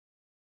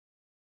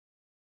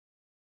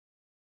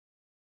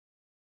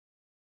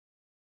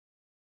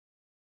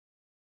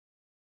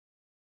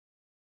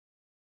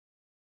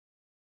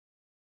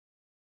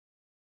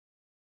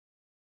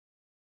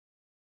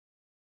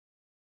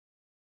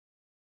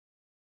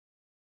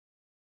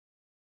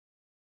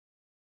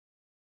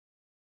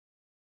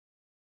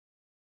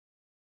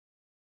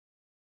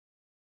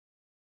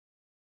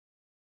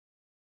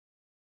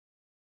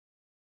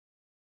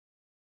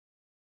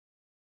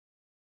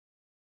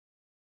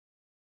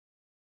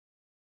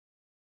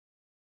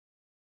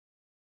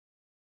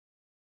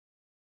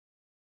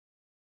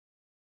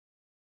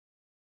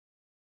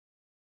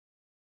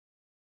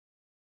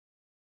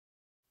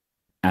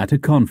At a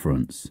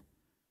conference.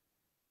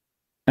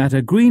 At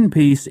a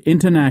Greenpeace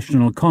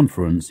International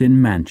Conference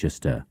in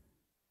Manchester.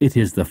 It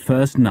is the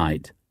first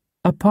night.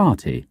 A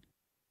party.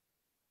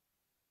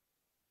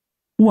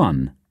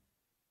 1.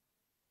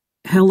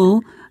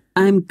 Hello,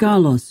 I'm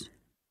Carlos.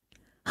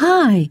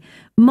 Hi,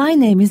 my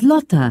name is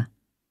Lotta.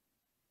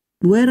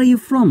 Where are you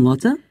from,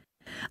 Lotta?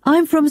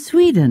 I'm from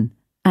Sweden.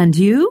 And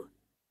you?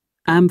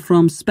 I'm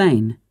from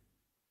Spain.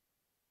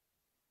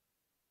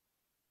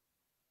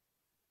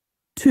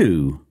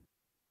 2.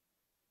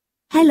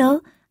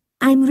 Hello,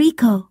 I'm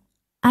Rico.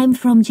 I'm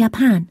from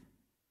Japan.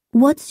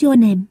 What's your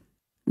name?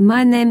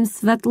 My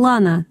name's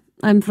Svetlana.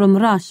 I'm from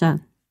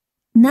Russia.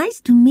 Nice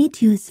to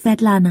meet you,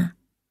 Svetlana.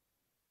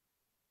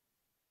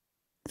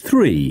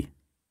 3.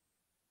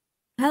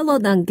 Hello,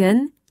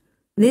 Duncan.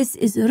 This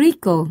is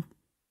Rico.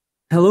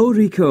 Hello,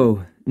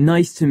 Rico.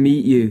 Nice to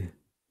meet you.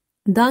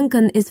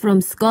 Duncan is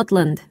from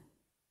Scotland.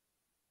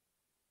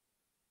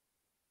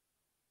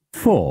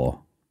 4.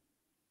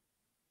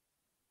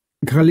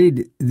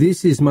 Khalid,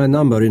 this is my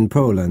number in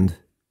Poland.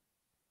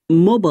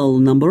 Mobile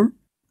number?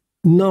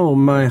 No,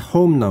 my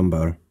home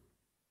number.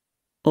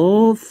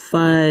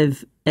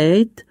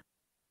 058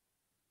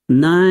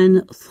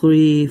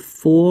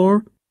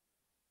 934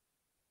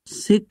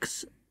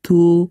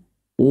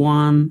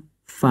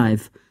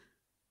 6215.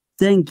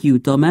 Thank you,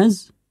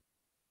 Thomas.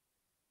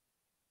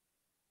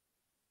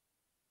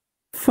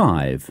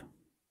 5.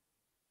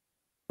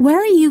 Where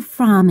are you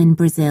from in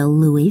Brazil,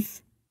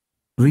 Luis?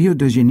 Rio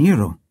de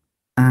Janeiro.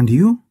 And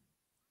you?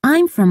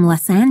 I'm from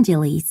Los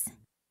Angeles.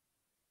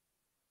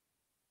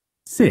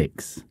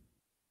 6.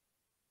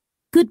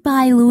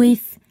 Goodbye,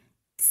 Luis.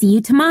 See you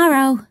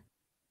tomorrow.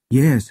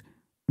 Yes.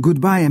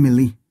 Goodbye,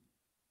 Emily.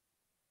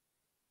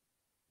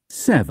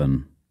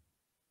 7.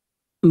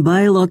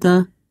 Bye,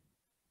 Lotta.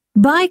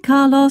 Bye,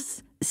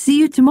 Carlos. See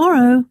you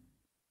tomorrow.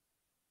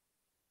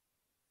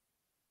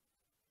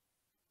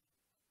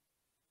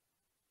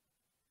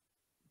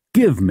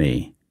 Give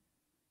me.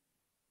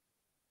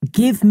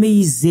 Give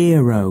me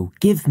 0,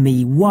 give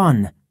me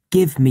 1,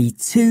 give me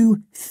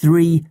 2,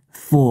 3,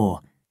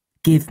 4.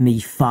 Give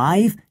me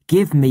 5,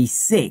 give me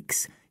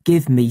 6,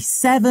 give me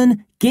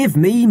 7, give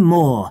me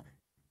more.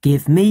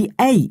 Give me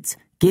 8,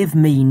 give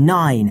me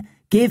 9,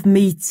 give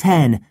me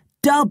 10,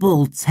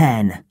 double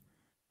 10.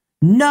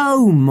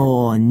 No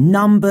more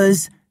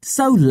numbers,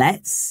 so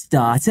let's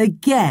start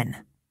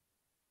again.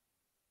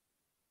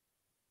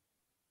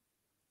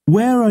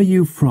 Where are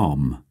you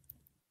from?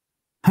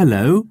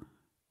 Hello,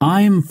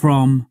 I'm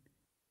from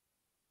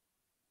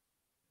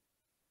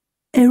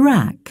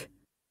Iraq,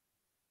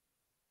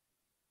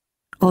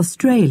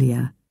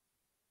 Australia,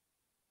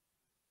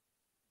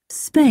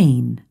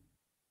 Spain,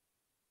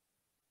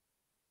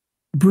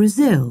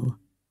 Brazil,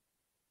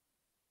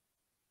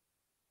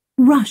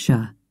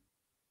 Russia,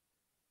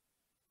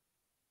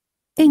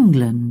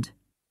 England,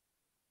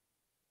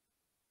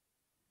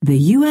 the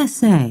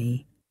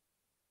USA,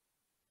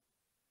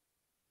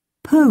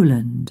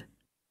 Poland,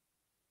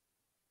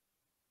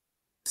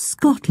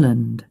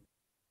 Scotland,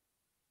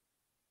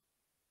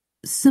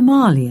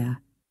 Somalia,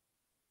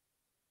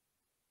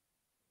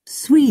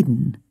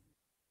 Sweden,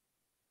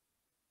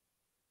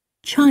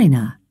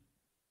 China.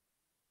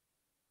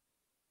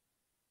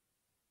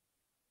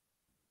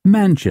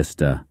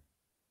 Manchester.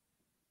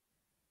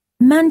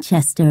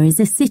 Manchester is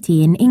a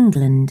city in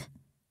England.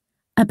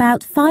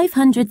 About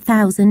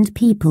 500,000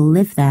 people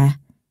live there.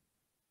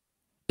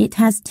 It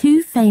has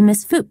 2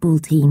 famous football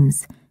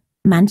teams,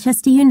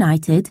 Manchester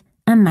United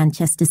and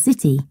Manchester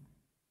City.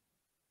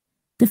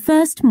 The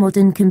first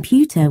modern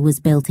computer was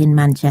built in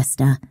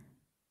Manchester.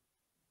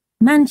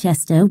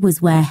 Manchester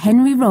was where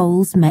Henry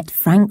Rolls met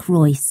Frank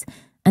Royce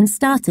and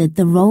started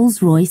the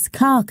Rolls-Royce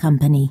Car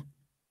Company.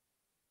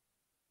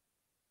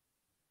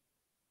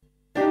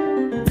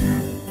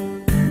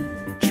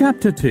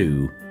 Chapter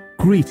 2.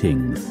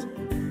 Greetings.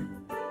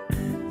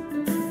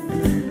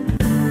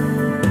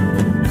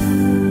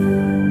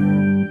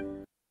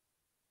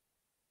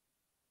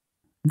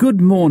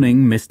 Good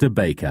morning, Mr.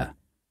 Baker.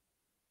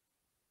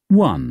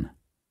 1.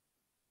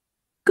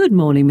 Good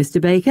morning, Mr.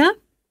 Baker.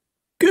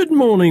 Good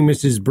morning,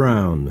 Mrs.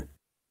 Brown.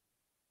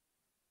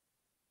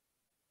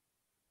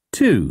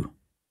 2.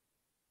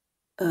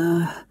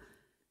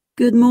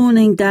 Good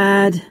morning,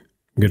 Dad.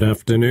 Good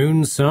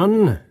afternoon,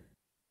 son.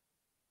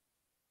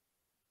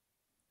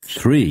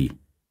 3.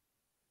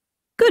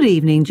 Good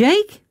evening,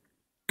 Jake.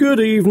 Good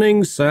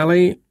evening,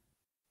 Sally.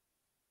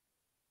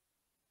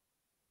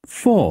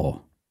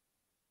 4.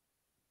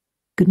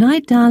 Good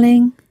night,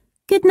 darling.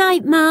 Good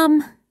night,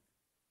 Mum.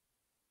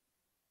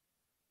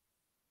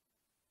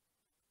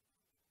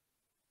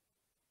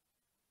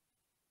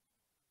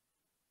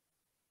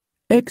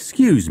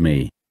 Excuse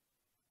me.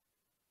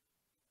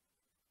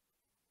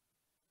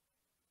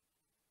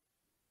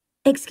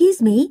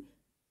 Excuse me,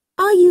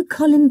 are you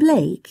Colin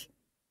Blake?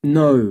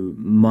 No,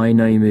 my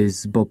name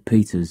is Bob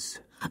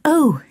Peters.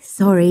 Oh,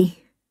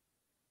 sorry.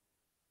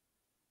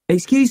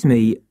 Excuse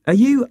me, are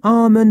you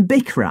Arman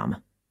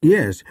Bikram?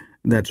 Yes,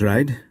 that's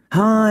right.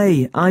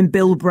 Hi, I'm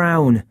Bill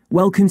Brown.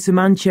 Welcome to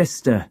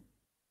Manchester.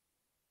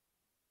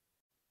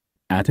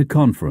 at a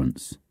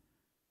conference.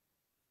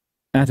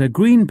 At a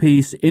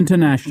Greenpeace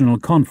International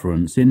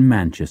Conference in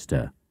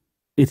Manchester.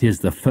 It is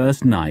the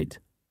first night,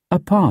 a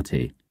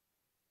party.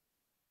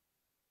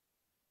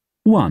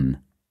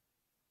 1.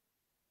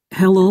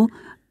 Hello,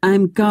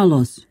 I'm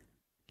Carlos.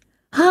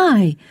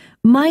 Hi,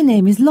 my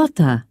name is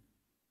Lotta.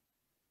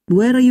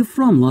 Where are you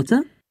from,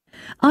 Lotta?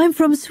 I'm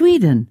from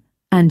Sweden.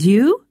 And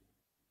you?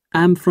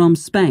 I'm from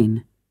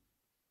Spain.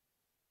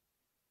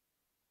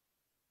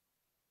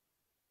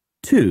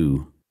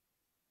 2.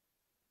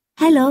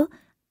 Hello,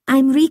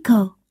 I'm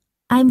Rico.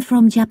 I'm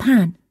from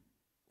Japan.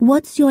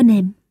 What's your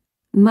name?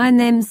 My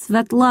name's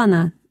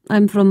Svetlana.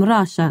 I'm from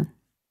Russia.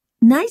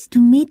 Nice to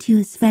meet you,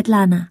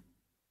 Svetlana.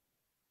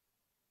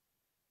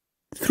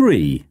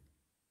 3.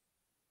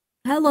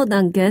 Hello,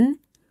 Duncan.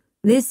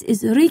 This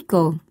is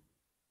Rico.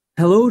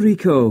 Hello,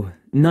 Rico.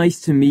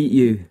 Nice to meet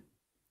you.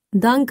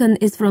 Duncan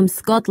is from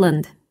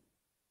Scotland.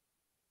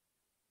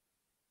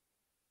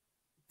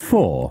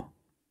 4.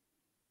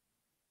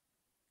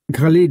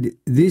 Khalid,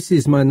 this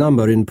is my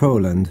number in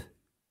Poland.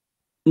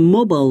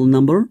 Mobile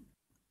number?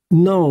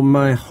 No,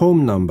 my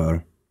home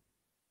number.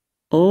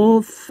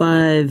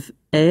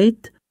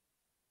 058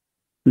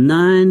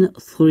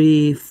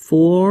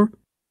 934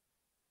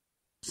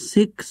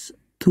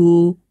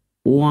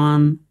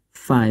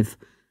 6215.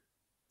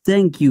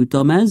 Thank you,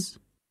 Thomas.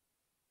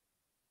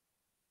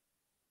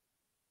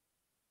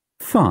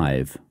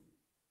 5.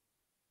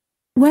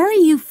 Where are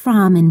you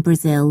from in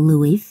Brazil,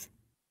 Luis?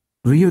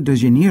 Rio de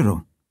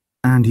Janeiro.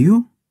 And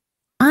you?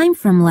 I'm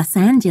from Los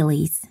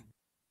Angeles.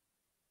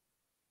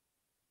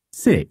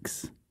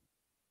 6.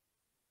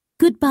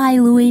 Goodbye,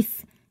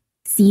 Luis.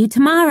 See you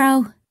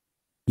tomorrow.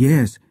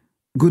 Yes.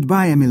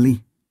 Goodbye,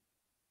 Emily.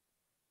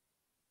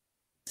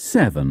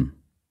 7.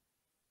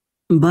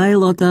 Bye,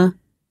 Lotta.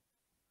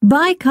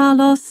 Bye,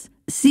 Carlos.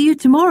 See you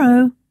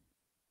tomorrow.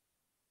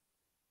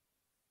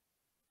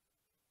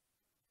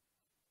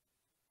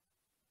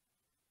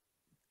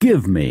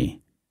 Give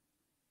me.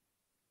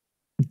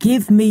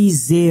 Give me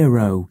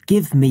 0.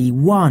 Give me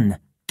 1.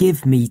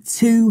 Give me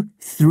 2,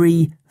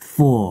 3,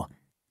 4.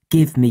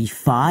 Give me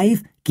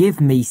 5. Give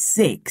me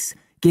 6.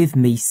 Give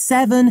me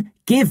 7.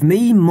 Give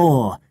me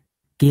more.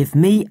 Give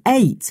me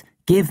 8.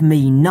 Give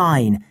me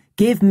 9.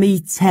 Give me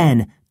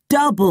 10.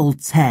 Double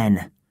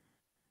 10.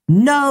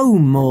 No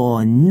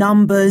more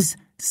numbers,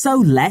 so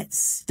let's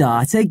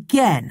start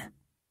again.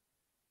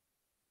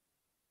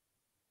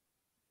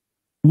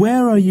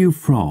 Where are you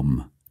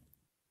from?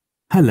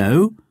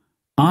 Hello,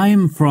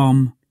 I'm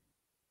from...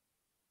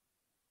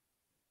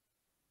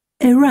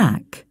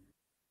 Iraq.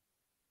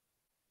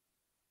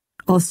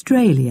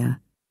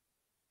 Australia.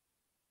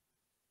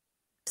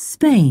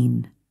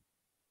 Spain.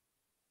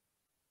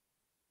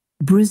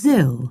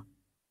 Brazil.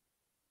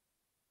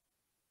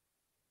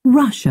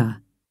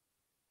 Russia.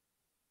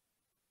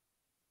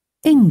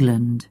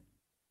 England.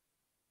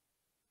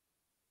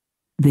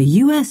 The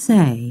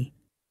USA.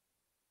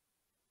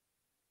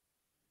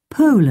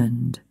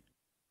 Poland.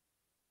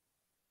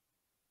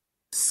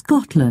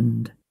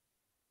 Scotland.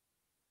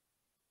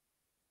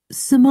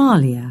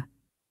 Somalia.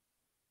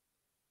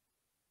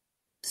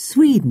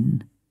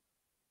 Sweden.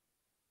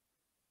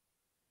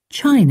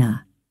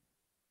 China.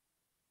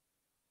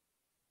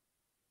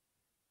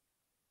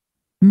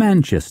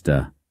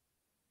 Manchester.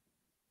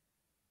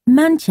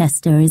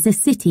 Manchester is a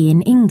city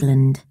in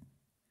England.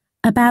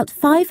 About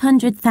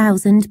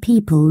 500,000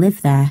 people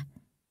live there.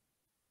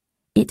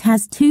 It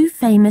has two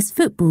famous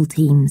football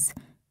teams,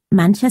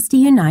 Manchester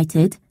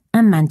United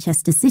and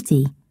Manchester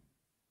City.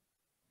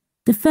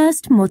 The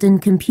first modern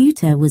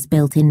computer was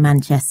built in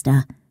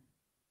Manchester.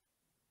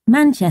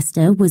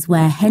 Manchester was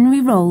where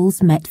Henry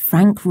Rolls met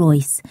Frank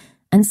Royce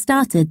and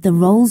started the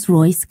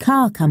Rolls-Royce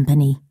Car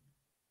Company.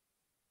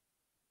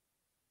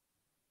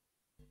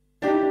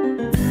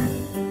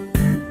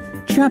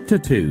 Chapter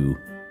 2.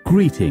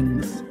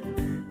 Greetings.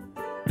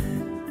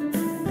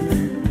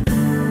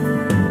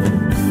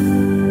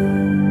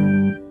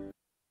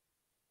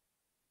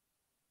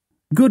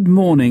 Good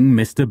morning,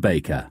 Mr.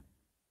 Baker.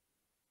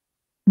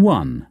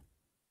 1.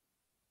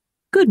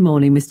 Good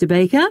morning, Mr.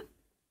 Baker.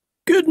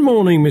 Good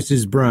morning,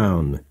 Mrs.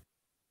 Brown.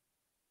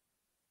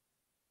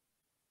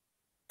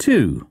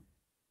 2.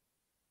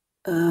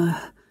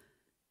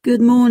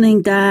 Good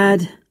morning,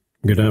 Dad.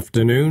 Good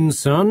afternoon,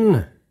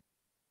 son.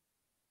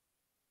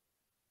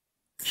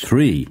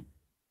 3.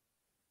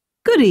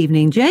 Good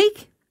evening,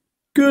 Jake.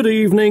 Good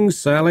evening,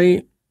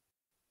 Sally.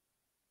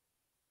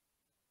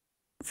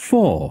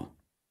 4.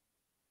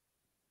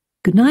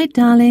 Good night,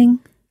 darling.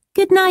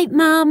 Good night,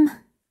 Mum.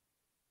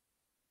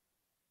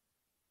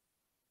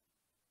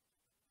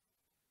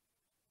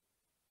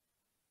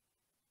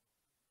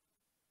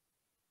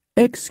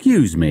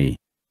 Excuse me.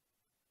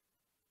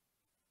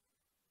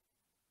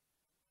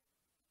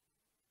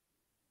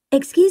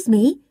 Excuse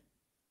me,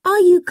 are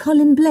you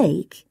Colin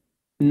Blake?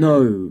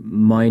 No,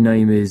 my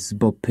name is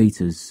Bob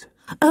Peters.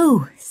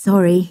 Oh,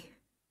 sorry.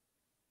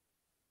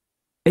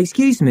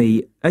 Excuse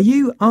me, are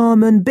you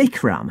Arman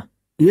Bikram?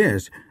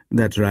 Yes,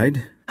 that's right.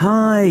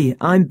 Hi,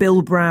 I'm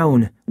Bill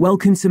Brown.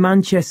 Welcome to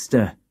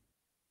Manchester.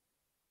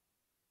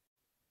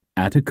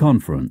 at a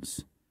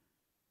conference.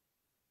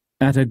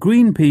 At a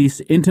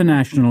Greenpeace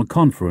International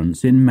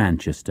Conference in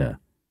Manchester.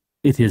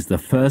 It is the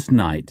first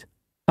night,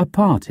 a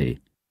party.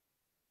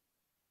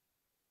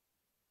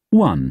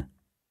 1.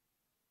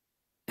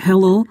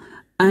 Hello,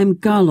 I'm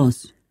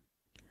Carlos.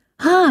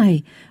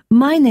 Hi,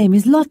 my name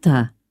is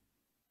Lotta.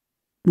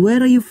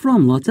 Where are you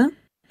from, Lotta?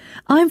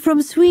 I'm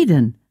from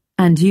Sweden.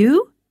 And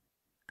you?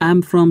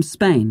 I'm from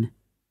Spain.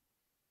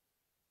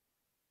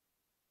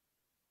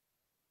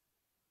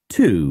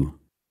 2.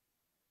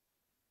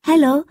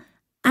 Hello,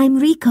 I'm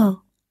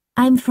Rico.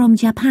 I'm from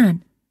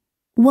Japan.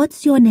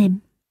 What's your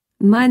name?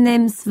 My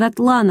name's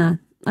Svetlana.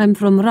 I'm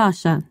from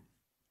Russia.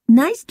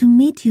 Nice to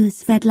meet you,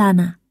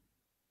 Svetlana.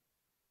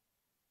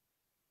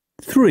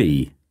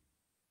 3.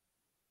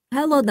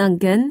 Hello,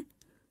 Duncan.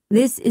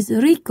 This is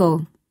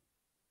Rico.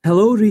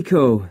 Hello,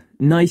 Rico.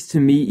 Nice to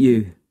meet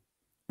you.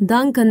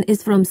 Duncan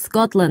is from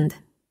Scotland.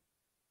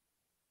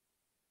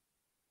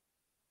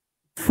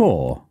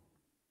 4.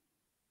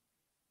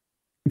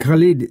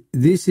 Khalid,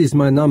 this is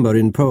my number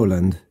in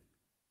Poland.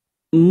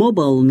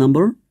 Mobile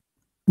number?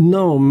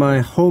 No, my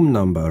home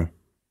number.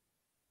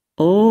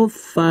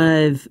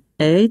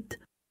 058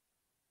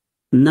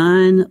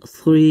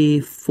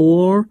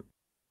 934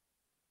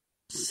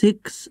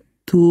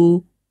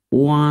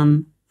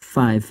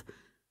 6215.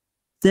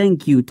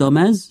 Thank you,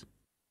 Thomas.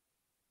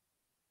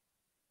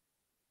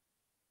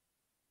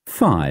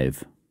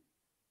 5.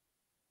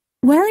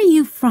 Where are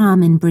you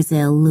from in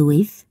Brazil,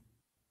 Luis?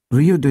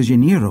 Rio de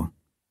Janeiro.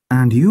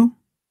 And you?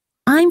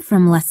 I'm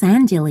from Los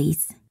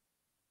Angeles.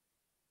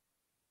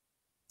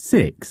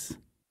 6.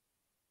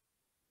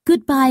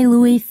 Goodbye,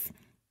 Luis.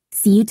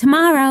 See you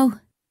tomorrow.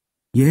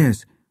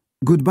 Yes.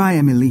 Goodbye,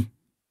 Emily.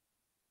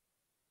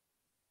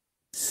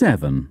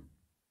 7.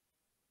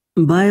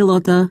 Bye,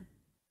 Lotta.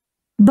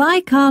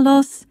 Bye,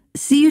 Carlos.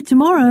 See you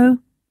tomorrow.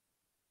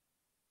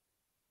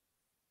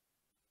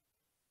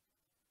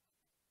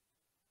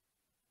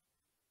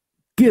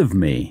 Give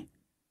me.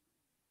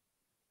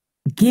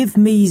 Give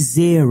me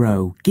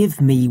 0.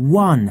 Give me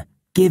 1.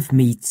 Give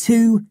me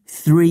 2,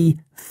 3,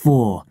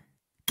 4.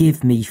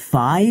 Give me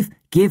 5.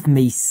 Give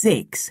me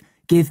 6.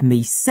 Give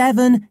me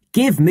 7.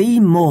 Give me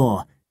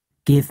more.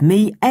 Give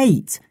me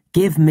 8.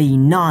 Give me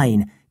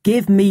 9.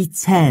 Give me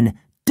 10.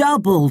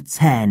 Double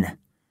 10.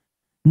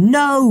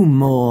 No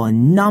more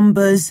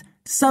numbers,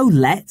 so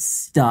let's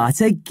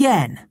start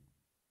again.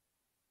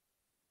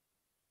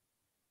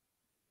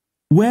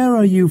 Where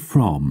are you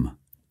from?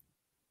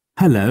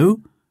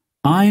 Hello,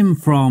 I'm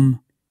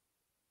from...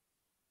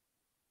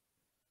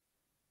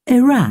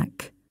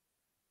 Iraq.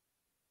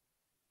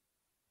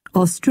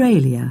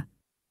 Australia.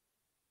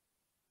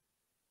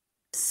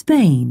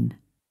 Spain.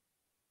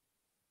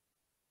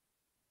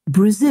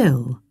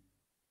 Brazil.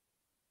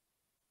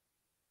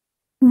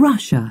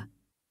 Russia.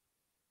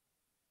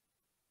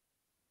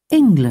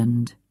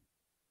 England.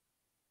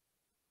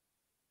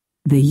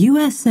 The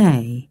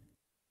USA.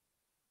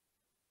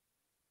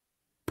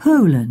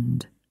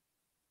 Poland.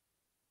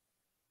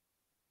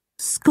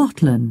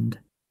 Scotland.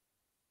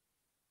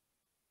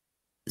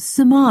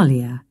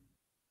 Somalia.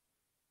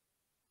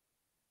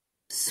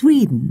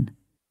 Sweden.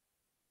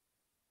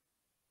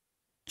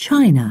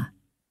 China.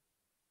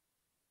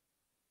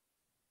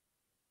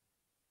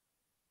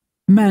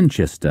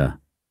 Manchester.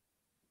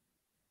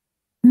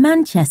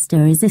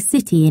 Manchester is a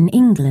city in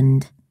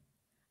England.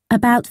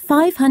 About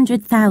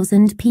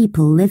 500,000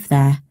 people live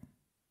there.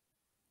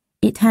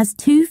 It has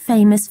two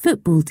famous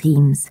football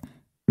teams,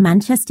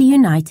 Manchester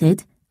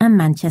United and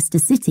Manchester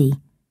City.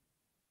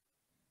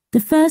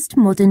 The first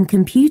modern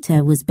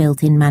computer was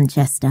built in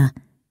Manchester.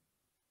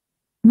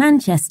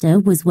 Manchester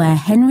was where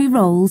Henry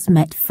Rolls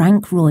met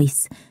Frank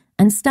Royce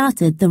and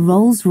started the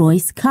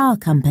Rolls-Royce Car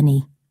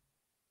Company.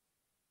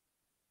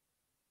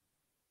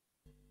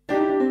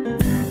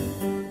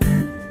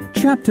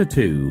 Chapter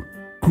 2.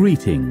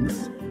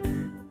 Greetings.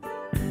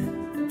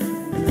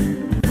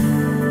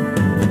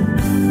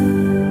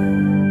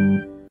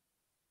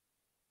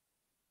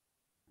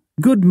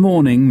 Good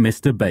morning,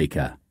 Mr.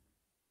 Baker.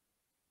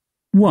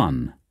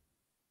 1.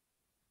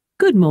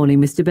 Good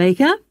morning, Mr.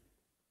 Baker.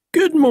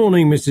 Good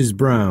morning, Mrs.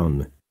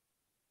 Brown.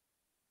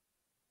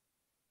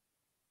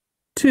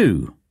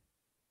 2.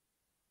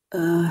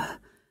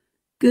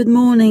 Good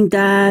morning,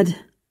 Dad.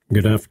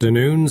 Good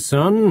afternoon,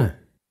 son.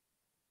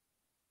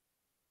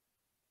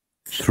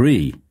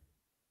 3.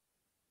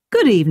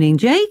 Good evening,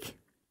 Jake.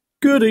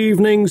 Good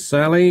evening,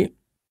 Sally.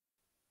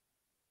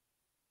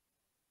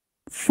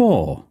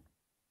 4.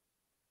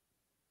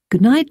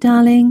 Good night,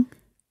 darling.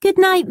 Good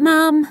night,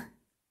 Mum.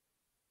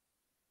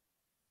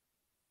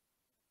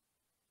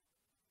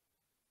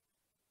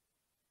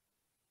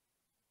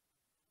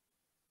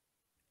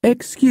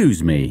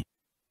 Excuse me.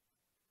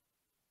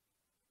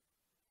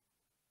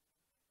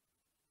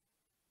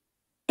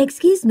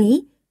 Excuse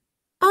me,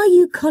 are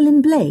you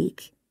Colin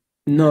Blake?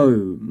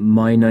 No,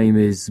 my name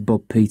is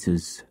Bob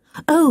Peters.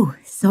 Oh,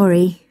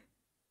 sorry.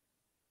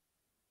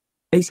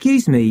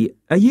 Excuse me,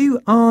 are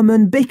you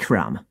Arman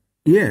Bikram?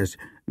 Yes,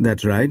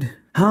 that's right.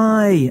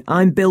 Hi,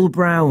 I'm Bill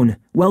Brown.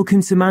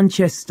 Welcome to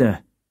Manchester.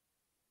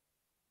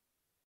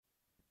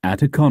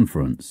 At a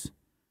conference.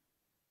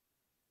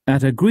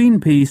 At a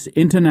Greenpeace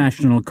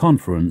International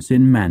Conference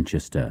in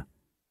Manchester.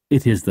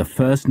 It is the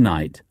first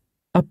night.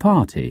 A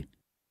party.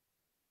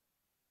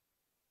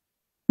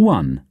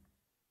 1.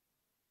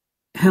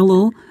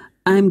 Hello,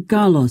 I'm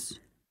Carlos.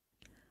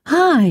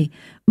 Hi,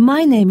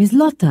 my name is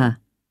Lotta.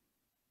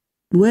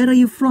 Where are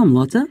you from,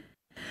 Lotta?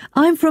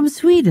 I'm from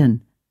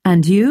Sweden.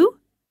 And you?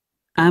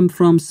 I'm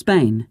from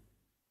Spain.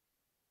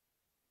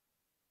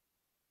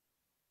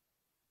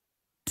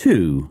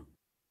 2.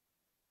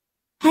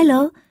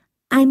 Hello,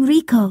 I'm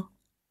Rico.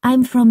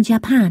 I'm from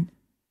Japan.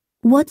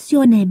 What's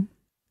your name?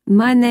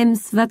 My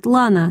name's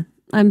Svetlana.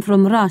 I'm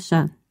from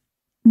Russia.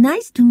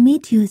 Nice to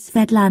meet you,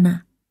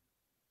 Svetlana.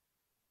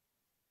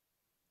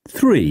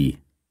 3.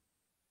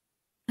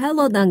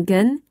 Hello,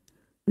 Duncan.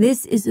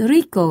 This is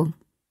Rico.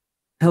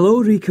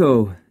 Hello,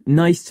 Rico.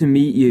 Nice to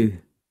meet you.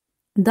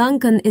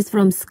 Duncan is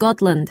from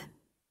Scotland.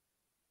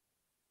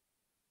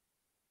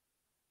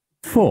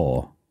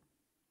 4.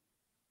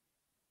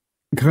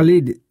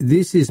 Khalid,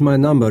 this is my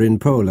number in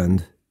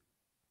Poland.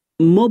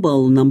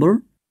 Mobile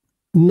number?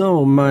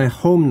 No, my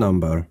home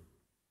number.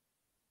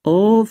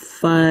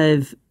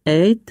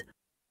 058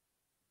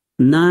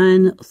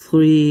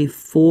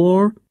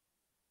 934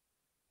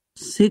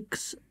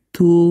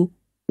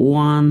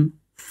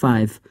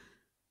 6215.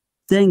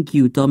 Thank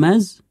you,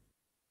 Thomas.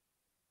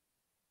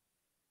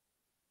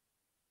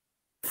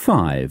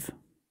 5.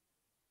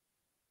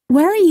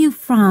 Where are you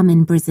from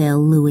in Brazil,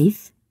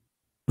 Luis?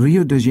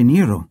 Rio de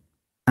Janeiro.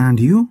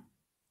 And you?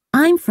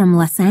 I'm from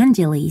Los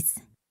Angeles.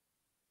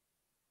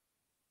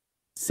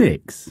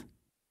 6.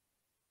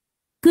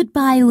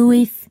 Goodbye,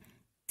 Luis.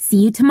 See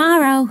you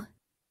tomorrow.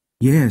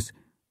 Yes.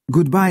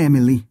 Goodbye,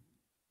 Emily.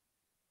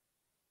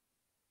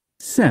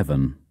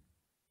 7.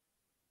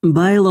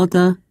 Bye,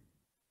 Lotta.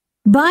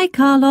 Bye,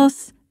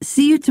 Carlos.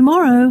 See you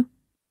tomorrow.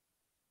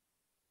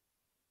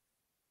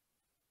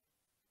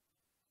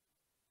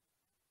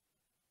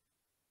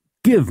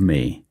 Give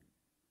me.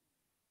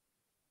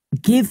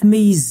 Give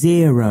me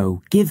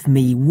 0. Give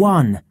me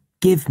 1.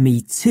 Give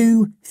me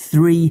 2,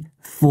 3,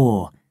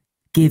 4.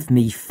 Give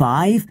me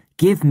 5.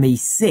 Give me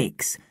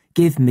 6.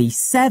 Give me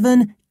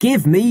 7.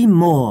 Give me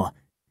more.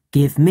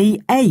 Give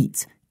me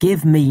 8.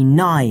 Give me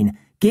 9.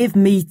 Give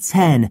me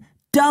 10.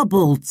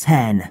 Double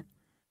 10.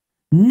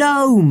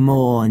 No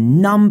more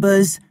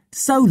numbers,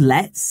 so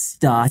let's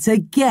start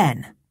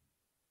again.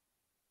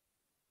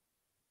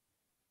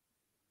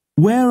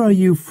 Where are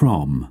you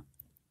from?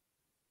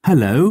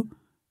 Hello,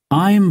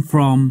 I'm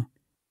from...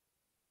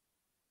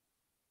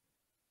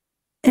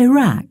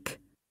 Iraq.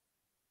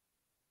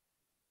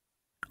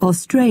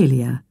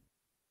 Australia.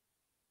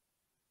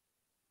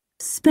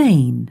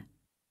 Spain.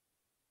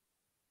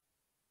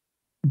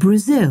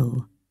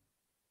 Brazil.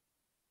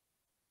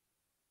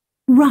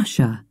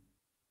 Russia.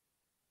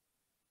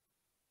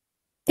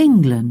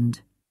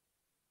 England.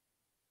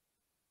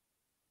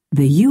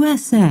 The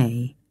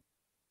USA.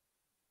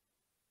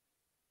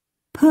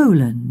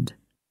 Poland.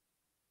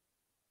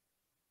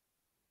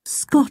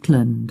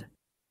 Scotland.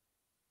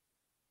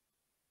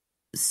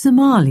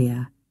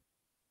 Somalia.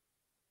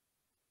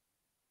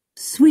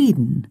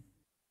 Sweden.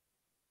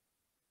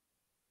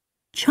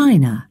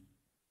 China.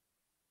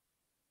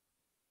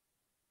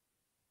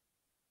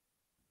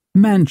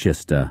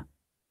 Manchester.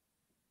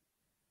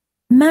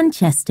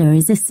 Manchester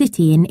is a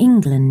city in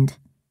England.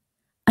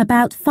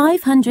 About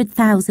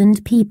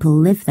 500,000 people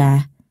live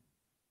there.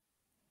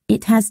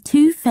 It has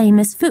two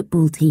famous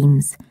football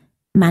teams,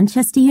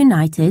 Manchester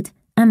United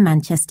and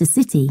Manchester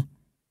City.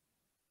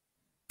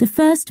 The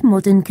first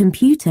modern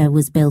computer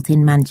was built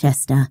in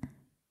Manchester.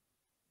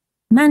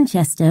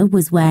 Manchester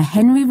was where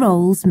Henry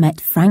Rolls met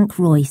Frank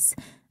Royce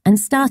and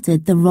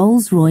started the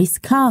Rolls-Royce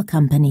car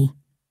company.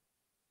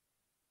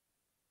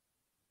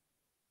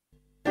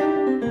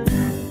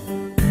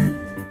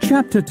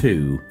 Chapter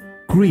 2.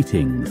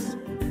 Greetings.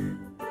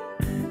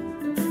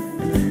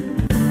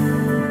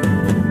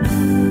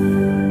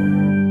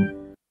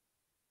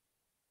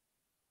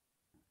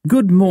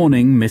 Good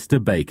morning,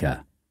 Mr.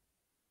 Baker.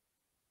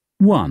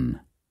 1.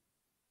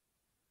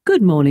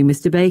 Good morning,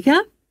 Mr. Baker.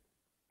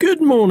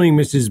 Good morning,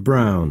 Mrs.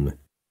 Brown.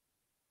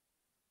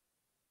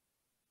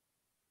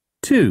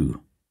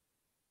 2.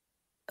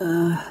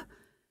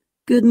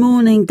 Good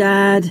morning,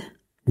 Dad.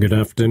 Good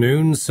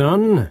afternoon,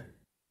 son.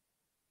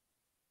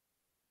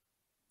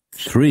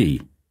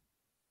 3.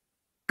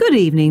 Good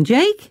evening,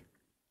 Jake.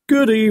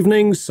 Good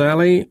evening,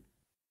 Sally.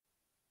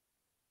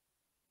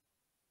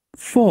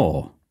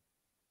 4.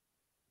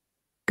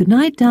 Good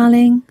night,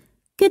 darling.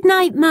 Good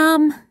night,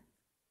 Mum.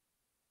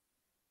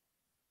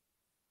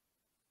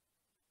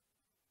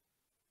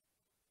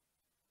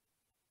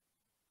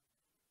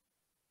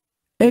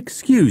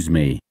 Excuse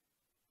me.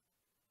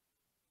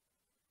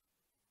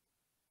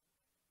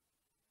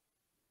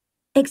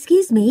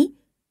 Excuse me,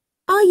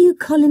 are you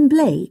Colin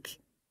Blake?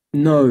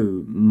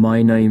 No,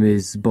 my name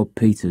is Bob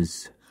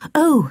Peters.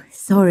 Oh,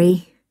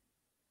 sorry.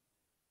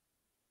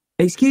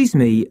 Excuse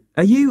me,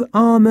 are you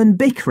Arman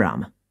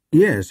Bikram?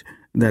 Yes,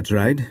 that's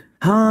right.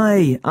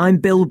 Hi, I'm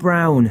Bill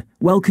Brown.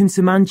 Welcome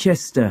to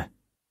Manchester.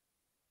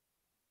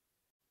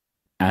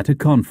 at a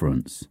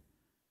conference.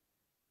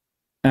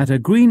 At a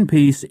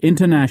Greenpeace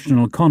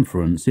International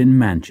Conference in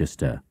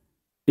Manchester.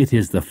 It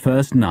is the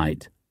first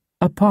night,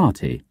 a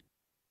party.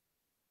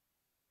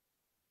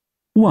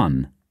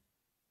 1.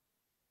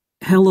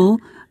 Hello,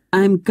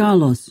 I'm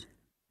Carlos.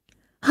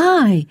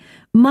 Hi,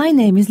 my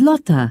name is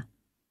Lotta.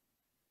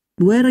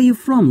 Where are you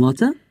from,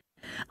 Lotta?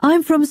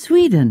 I'm from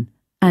Sweden.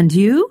 And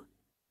you?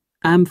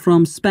 I'm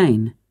from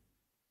Spain.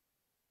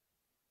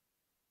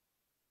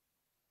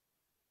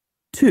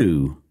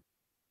 2.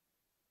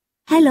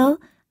 Hello,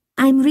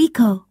 I'm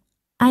Rico.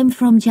 I'm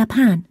from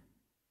Japan.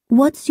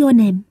 What's your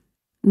name?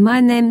 My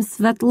name's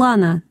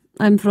Svetlana.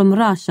 I'm from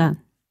Russia.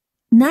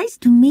 Nice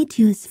to meet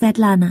you,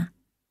 Svetlana.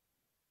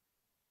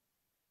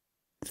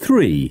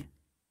 3.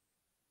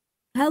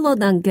 Hello,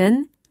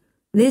 Duncan.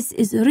 This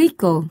is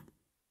Rico.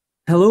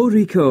 Hello,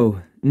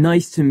 Rico.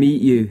 Nice to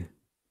meet you.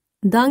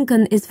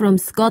 Duncan is from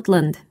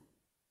Scotland.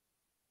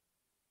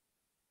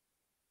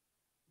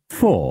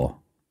 4.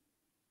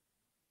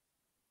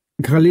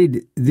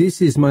 Khalid,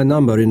 this is my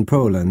number in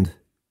Poland.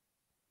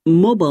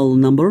 Mobile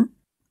number?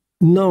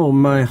 No,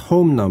 my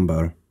home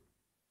number.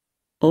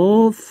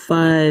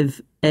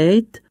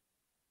 058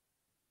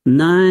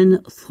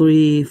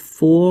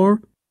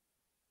 934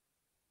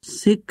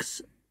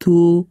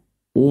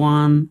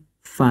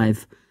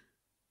 6215.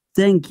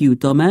 Thank you,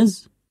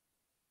 Thomas.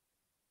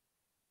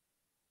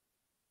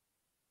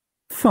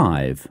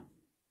 5.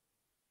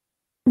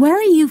 Where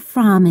are you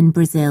from in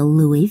Brazil,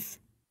 Luis?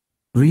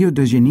 Rio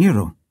de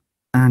Janeiro.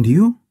 And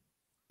you?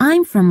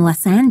 I'm from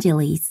Los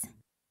Angeles.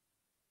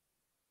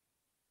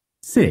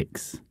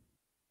 6.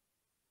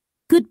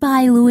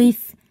 Goodbye,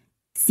 Luis.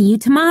 See you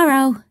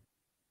tomorrow.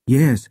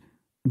 Yes.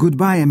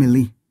 Goodbye,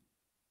 Emily.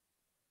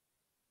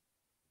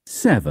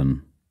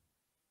 7.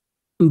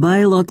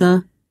 Bye,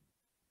 Lotta.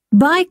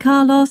 Bye,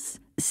 Carlos.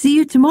 See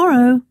you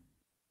tomorrow.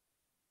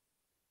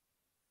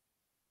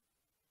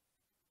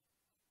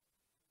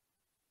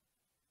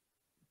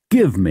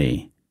 Give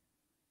me.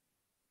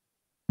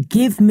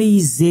 Give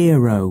me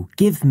 0.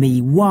 Give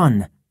me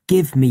 1.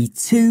 Give me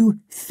 2,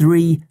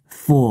 3,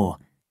 4.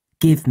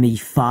 Give me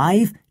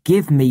 5.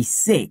 Give me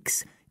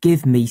 6.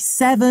 Give me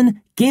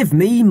 7. Give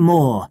me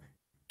more.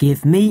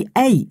 Give me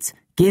 8.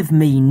 Give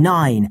me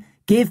 9.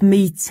 Give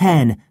me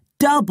 10.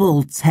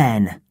 Double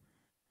 10.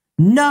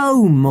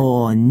 No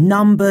more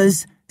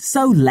numbers,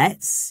 so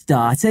let's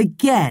start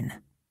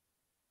again.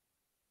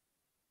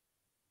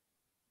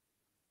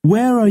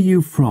 Where are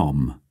you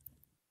from?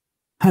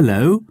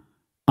 Hello,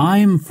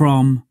 I'm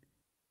from...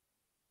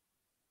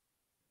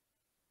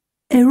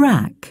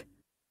 Iraq.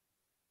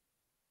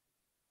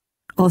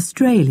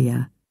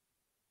 Australia.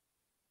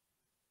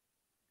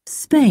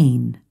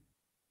 Spain.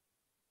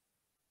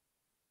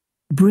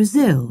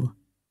 Brazil.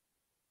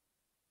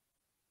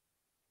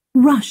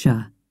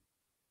 Russia.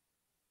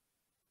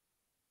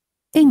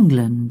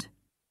 England.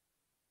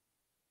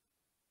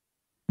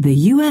 The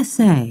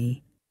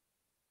USA.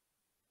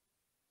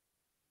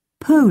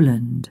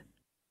 Poland.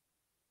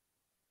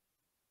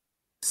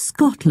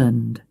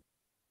 Scotland.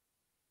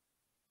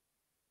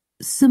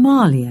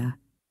 Somalia.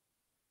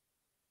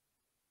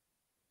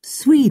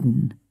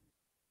 Sweden.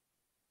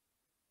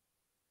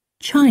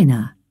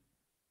 China.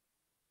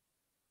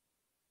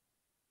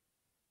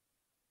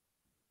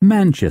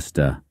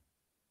 Manchester.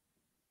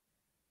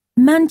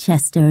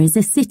 Manchester is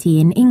a city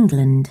in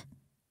England.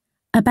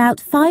 About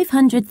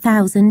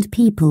 500,000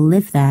 people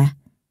live there.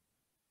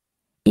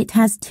 It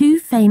has two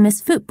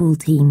famous football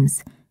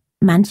teams,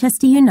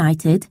 Manchester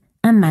United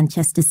and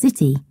Manchester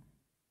City.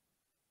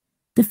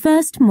 The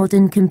first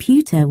modern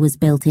computer was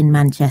built in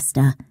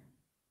Manchester.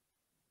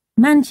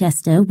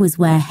 Manchester was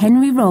where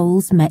Henry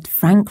Rolls met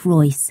Frank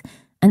Royce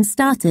and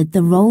started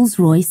the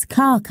Rolls-Royce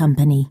Car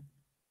Company.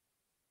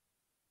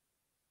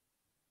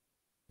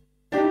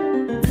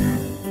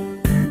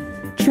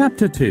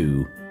 Chapter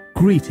 2.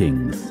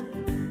 Greetings.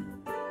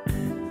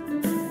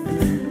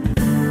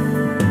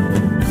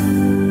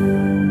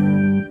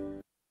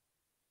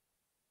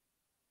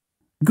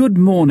 Good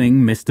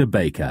morning, Mr.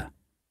 Baker.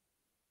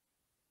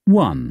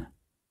 1.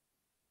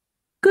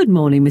 Good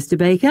morning, Mr.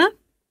 Baker.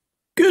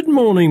 Good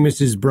morning,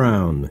 Mrs.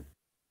 Brown.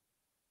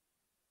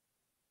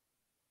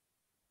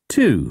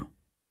 2.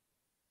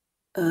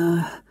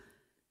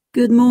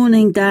 Good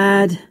morning,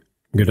 Dad.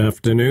 Good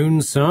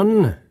afternoon,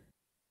 son.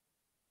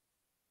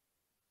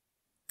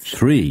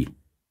 3.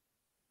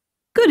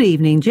 Good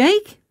evening,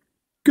 Jake.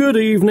 Good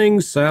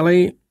evening,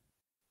 Sally.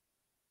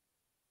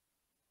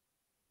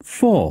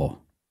 4.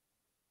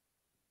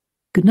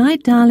 Good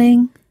night,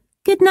 darling.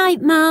 Good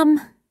night,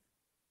 Mum.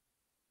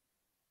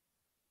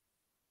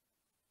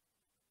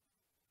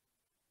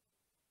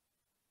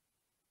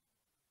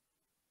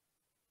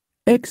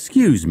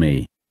 Excuse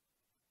me.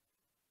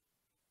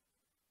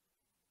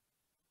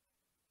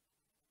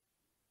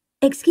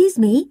 Excuse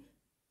me,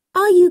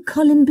 are you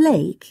Colin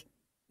Blake?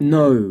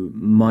 No,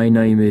 my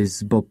name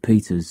is Bob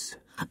Peters.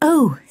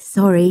 Oh,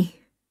 sorry.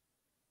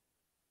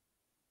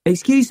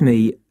 Excuse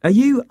me, are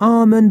you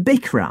Arman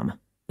Bikram?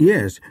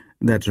 Yes,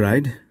 that's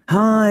right.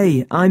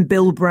 Hi, I'm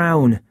Bill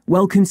Brown.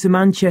 Welcome to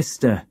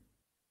Manchester.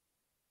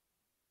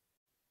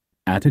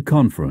 at a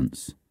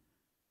conference.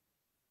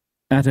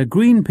 At a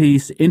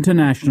Greenpeace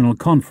International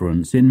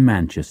Conference in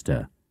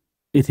Manchester.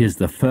 It is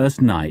the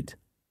first night,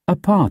 a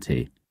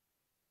party.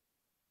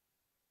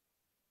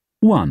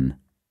 1.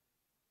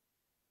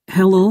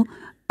 Hello,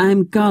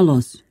 I'm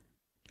Carlos.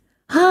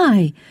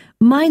 Hi,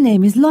 my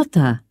name is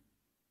Lotta.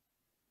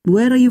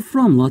 Where are you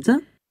from,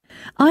 Lotta?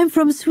 I'm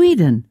from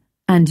Sweden.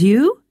 And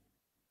you?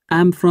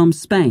 I'm from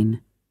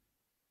Spain.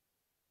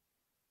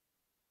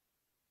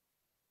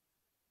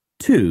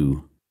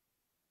 2.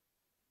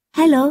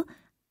 Hello,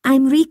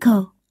 I'm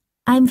Rico.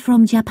 I'm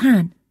from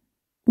Japan.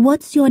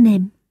 What's your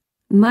name?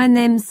 My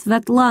name's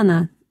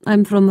Svetlana.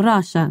 I'm from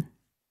Russia.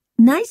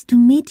 Nice to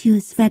meet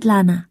you,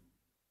 Svetlana.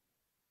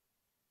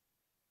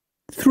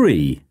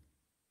 3.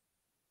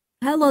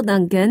 Hello,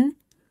 Duncan.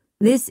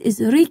 This is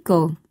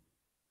Rico.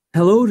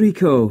 Hello,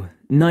 Rico.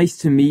 Nice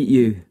to meet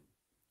you.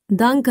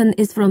 Duncan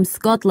is from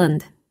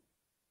Scotland.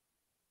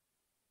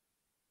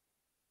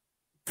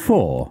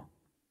 4.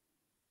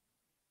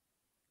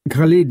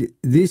 Khalid,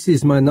 this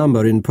is my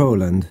number in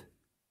Poland.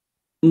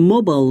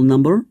 Mobile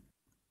number?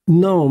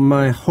 No,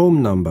 my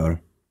home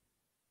number.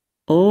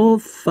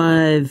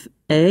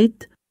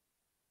 058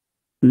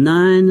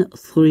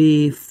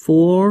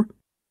 934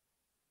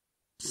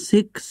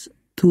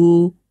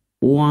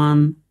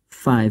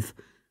 6215.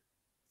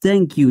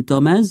 Thank you,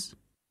 Thomas.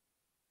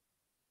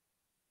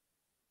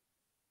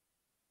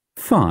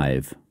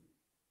 5.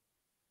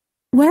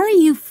 Where are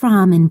you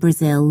from in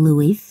Brazil,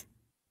 Luis?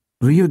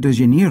 Rio de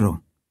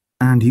Janeiro.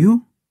 And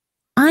you?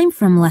 I'm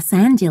from Los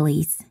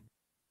Angeles.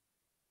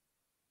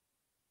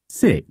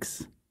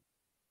 6.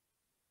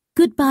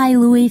 Goodbye,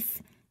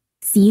 Luis.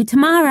 See you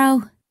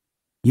tomorrow.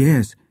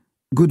 Yes.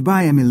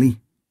 Goodbye, Emily.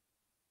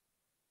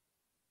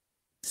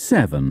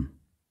 7.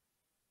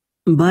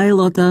 Bye,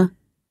 Lotta.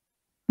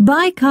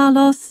 Bye,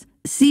 Carlos.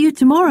 See you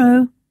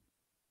tomorrow.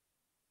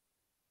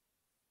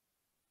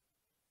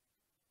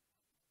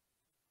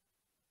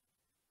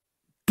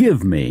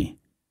 Give me.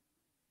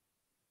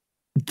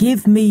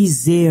 Give me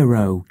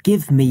 0.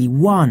 Give me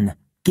 1.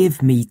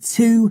 Give me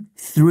 2,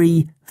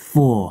 3,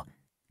 4.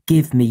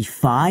 Give me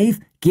 5.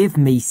 Give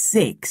me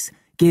 6.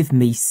 Give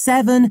me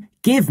 7.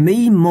 Give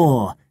me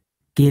more.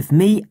 Give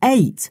me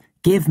 8.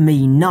 Give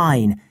me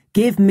 9.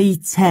 Give me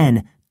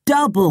 10.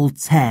 Double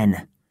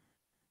 10.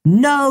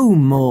 No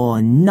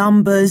more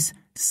numbers,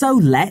 so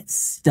let's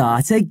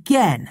start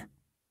again.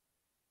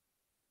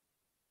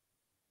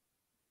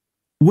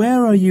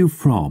 Where are you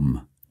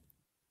from?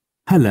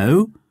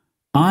 Hello,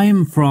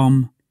 I'm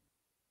from...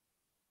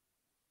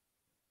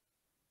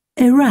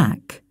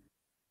 Iraq.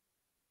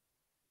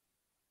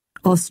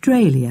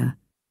 Australia.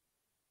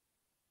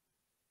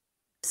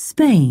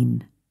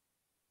 Spain.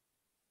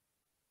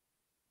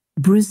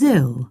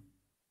 Brazil.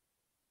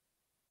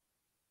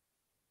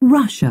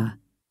 Russia.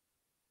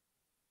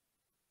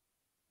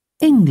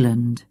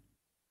 England.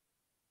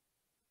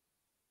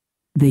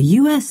 The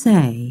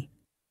USA.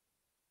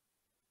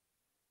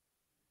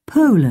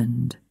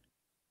 Poland.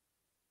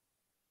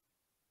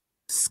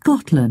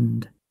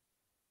 Scotland.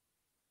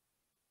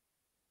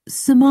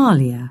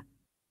 Somalia.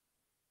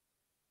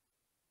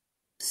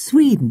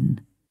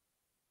 Sweden.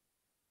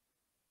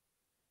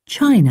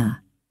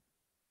 China.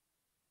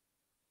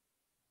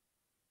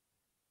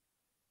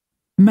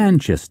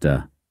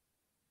 Manchester.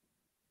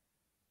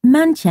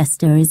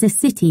 Manchester is a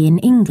city in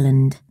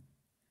England.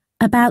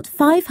 About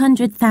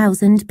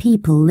 500,000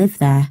 people live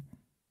there.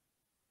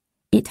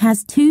 It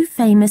has two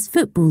famous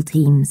football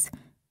teams,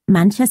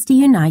 Manchester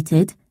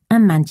United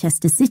and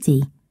Manchester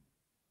City.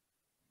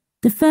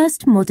 The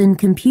first modern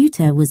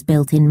computer was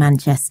built in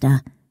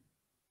Manchester.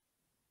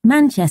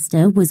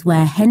 Manchester was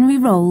where Henry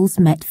Rolls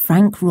met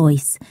Frank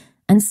Royce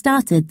and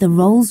started the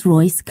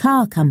Rolls-Royce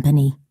Car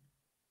Company.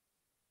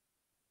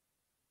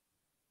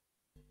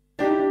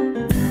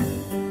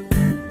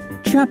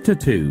 Chapter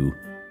 2.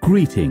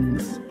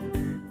 Greetings.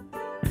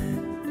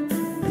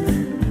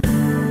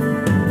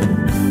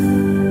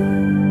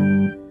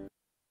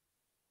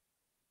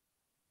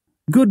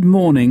 Good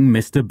morning,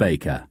 Mr.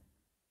 Baker.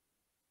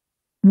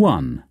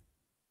 1.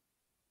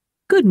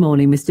 Good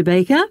morning, Mr.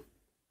 Baker.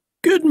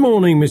 Good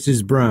morning,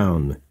 Mrs.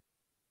 Brown.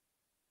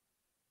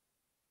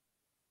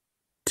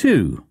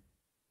 2.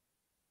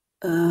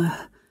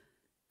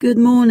 Good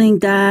morning,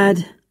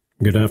 Dad.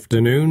 Good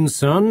afternoon,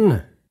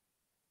 son.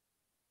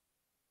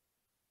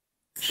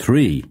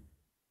 3.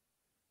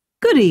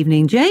 Good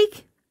evening,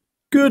 Jake.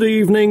 Good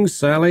evening,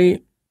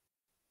 Sally.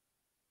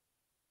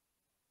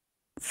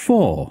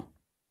 4.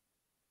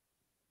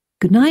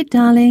 Good night,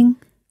 darling.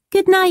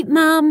 Good night,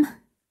 Mum.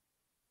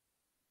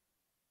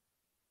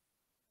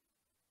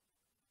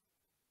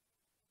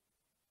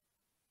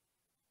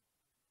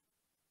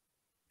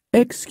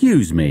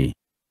 Excuse me.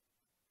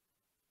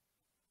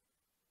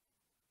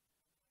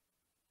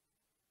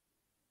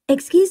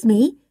 Excuse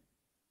me,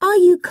 are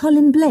you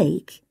Colin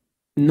Blake?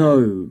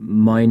 No,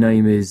 my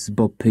name is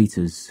Bob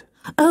Peters.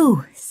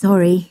 Oh,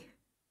 sorry.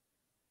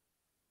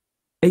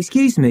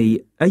 Excuse me,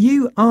 are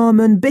you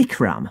Arman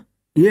Bikram?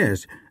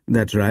 Yes,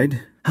 that's right.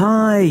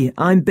 Hi,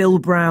 I'm Bill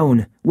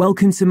Brown.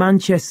 Welcome to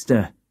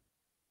Manchester.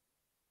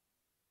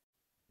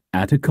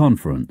 At a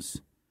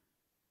conference.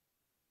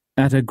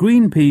 At a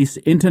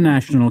Greenpeace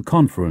International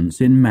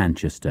Conference in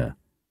Manchester.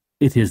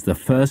 It is the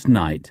first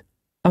night.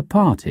 A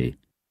party.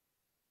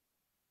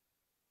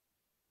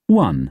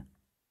 1.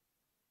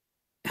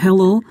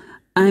 Hello,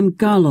 I'm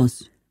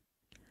Carlos.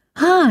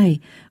 Hi,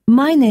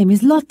 my name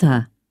is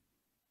Lotta.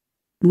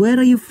 Where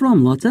are you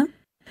from, Lotta?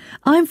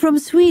 I'm from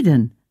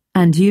Sweden.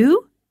 And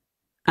you?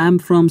 I'm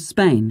from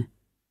Spain.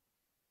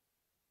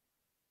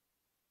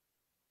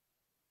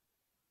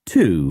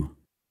 2.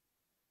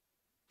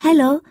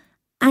 Hello,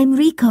 I'm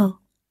Rico.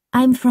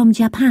 I'm from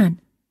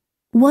Japan.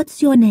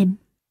 What's your name?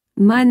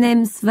 My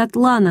name's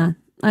Svetlana.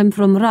 I'm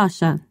from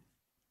Russia.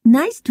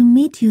 Nice to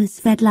meet you,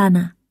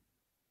 Svetlana.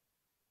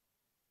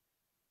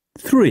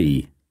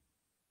 3.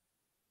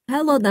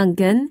 Hello,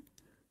 Duncan.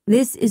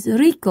 This is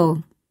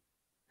Rico.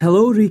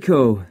 Hello,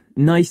 Rico.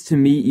 Nice to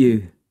meet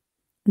you.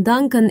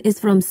 Duncan is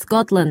from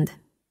Scotland.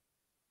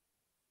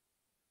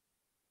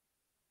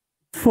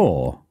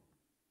 4.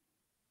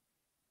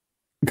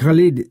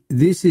 Khalid,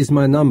 this is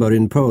my number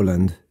in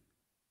Poland.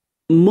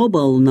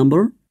 Mobile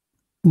number?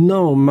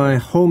 No, my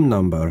home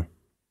number.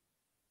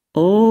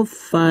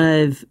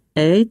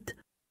 058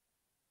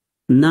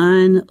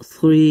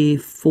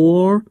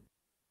 934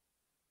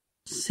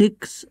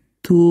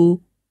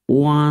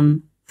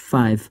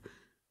 6215.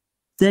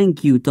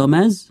 Thank you,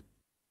 Thomas.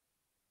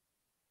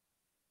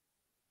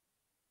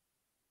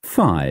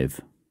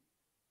 5.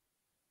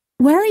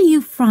 Where are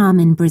you from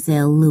in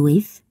Brazil,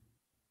 Luis?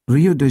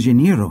 Rio de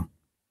Janeiro.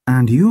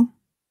 And you?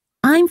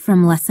 I'm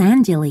from Los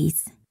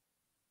Angeles.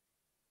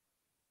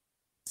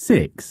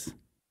 6.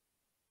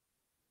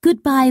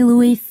 Goodbye,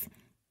 Luis.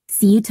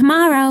 See you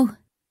tomorrow.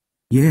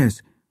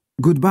 Yes.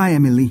 Goodbye,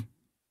 Emily.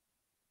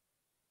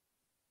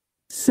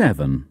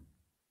 7.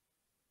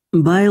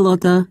 Bye,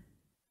 Lotta.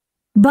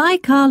 Bye,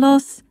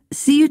 Carlos.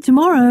 See you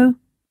tomorrow.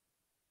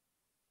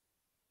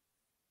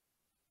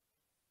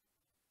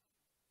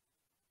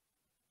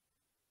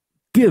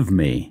 Give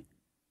me.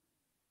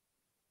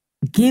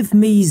 Give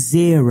me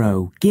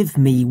 0. Give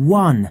me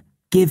 1.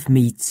 Give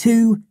me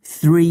 2,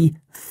 3,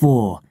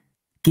 4.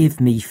 Give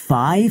me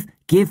 5.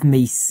 Give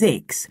me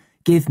 6.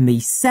 Give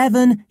me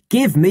 7.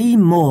 Give me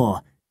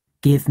more.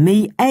 Give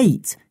me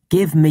 8.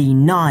 Give me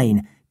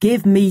 9.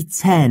 Give me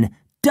 10.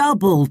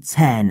 Double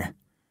 10.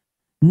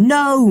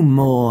 No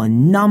more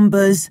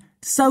numbers,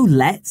 so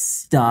let's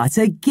start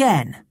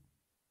again.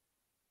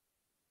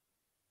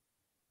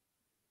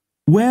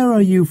 Where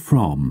are you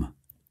from?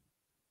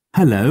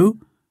 Hello,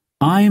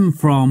 I'm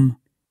from...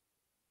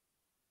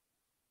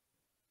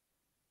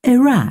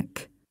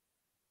 Iraq.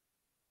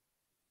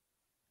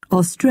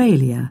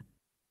 Australia.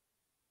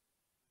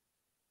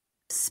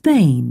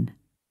 Spain.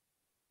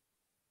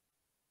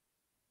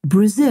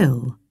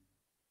 Brazil.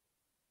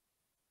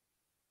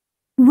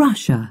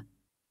 Russia.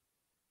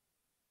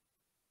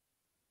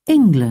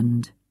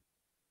 England.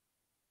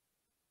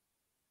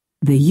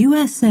 The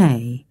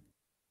USA.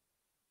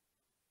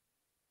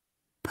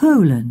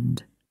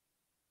 Poland.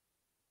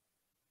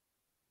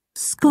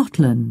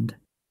 Scotland.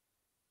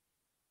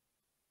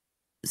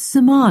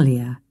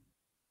 Somalia.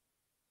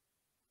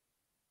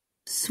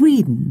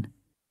 Sweden.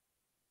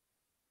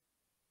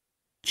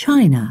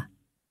 China.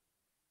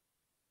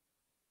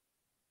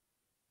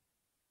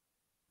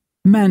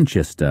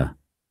 Manchester.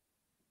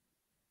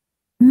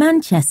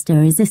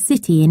 Manchester is a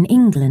city in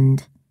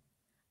England.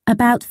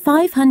 About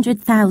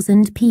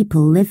 500,000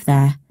 people live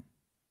there.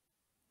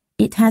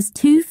 It has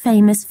two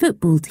famous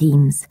football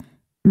teams,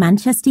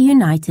 Manchester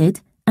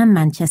United and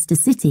Manchester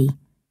City.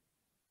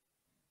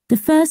 The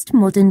first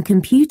modern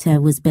computer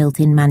was built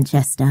in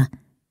Manchester.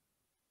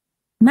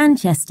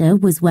 Manchester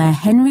was where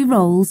Henry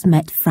Rolls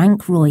met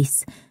Frank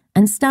Royce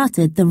and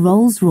started the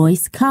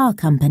Rolls-Royce car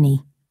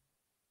company.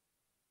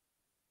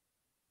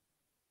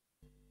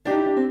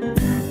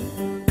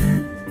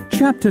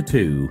 Chapter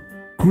 2.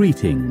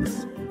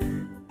 Greetings.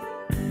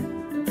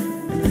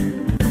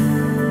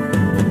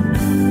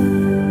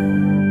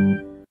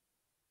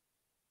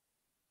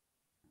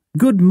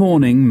 Good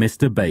morning,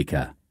 Mr.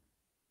 Baker.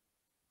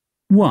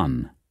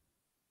 1.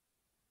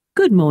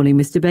 Good morning,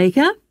 Mr.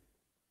 Baker.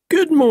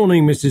 Good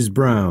morning, Mrs.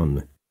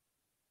 Brown.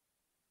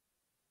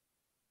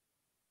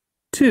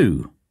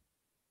 2.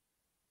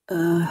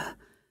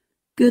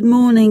 Good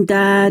morning,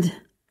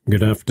 Dad.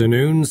 Good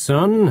afternoon,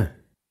 son.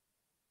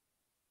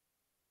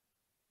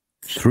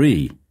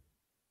 3.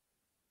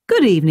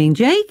 Good evening,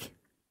 Jake.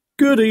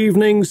 Good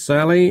evening,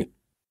 Sally.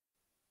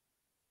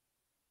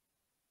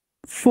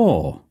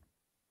 4.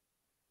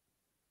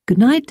 Good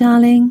night,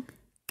 darling.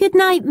 Good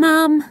night,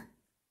 Mum.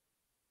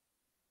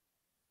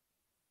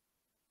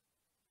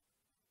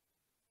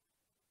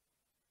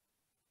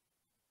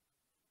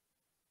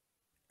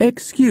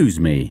 Excuse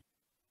me.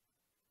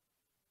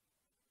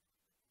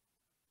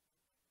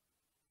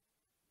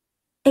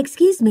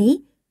 Excuse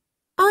me,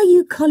 are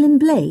you Colin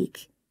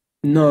Blake?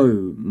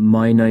 No,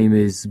 my name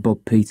is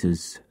Bob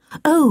Peters.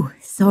 Oh,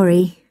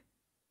 sorry.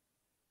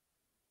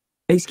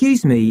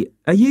 Excuse me,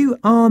 are you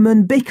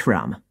Arman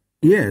Bikram?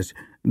 Yes,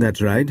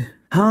 that's right.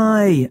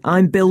 Hi,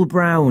 I'm Bill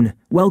Brown.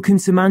 Welcome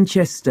to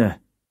Manchester.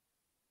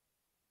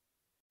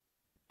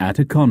 at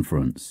a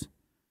conference.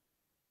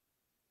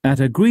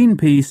 At a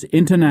Greenpeace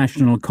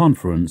International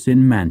Conference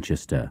in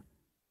Manchester.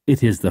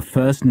 It is the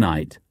first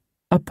night,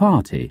 a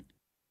party.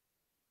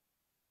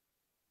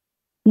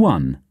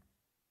 1.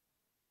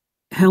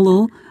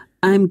 Hello,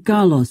 I'm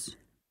Carlos.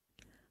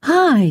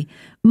 Hi,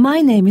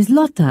 my name is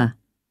Lotta.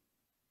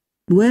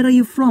 Where are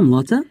you from,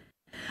 Lotta?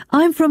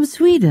 I'm from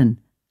Sweden.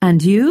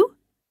 And you?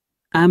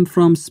 I'm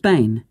from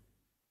Spain.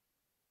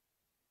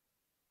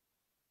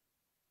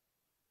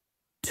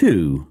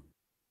 2.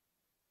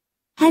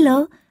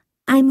 Hello,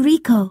 I'm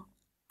Rico.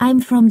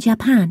 I'm from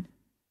Japan.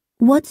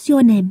 What's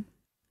your name?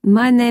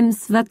 My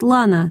name's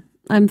Svetlana.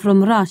 I'm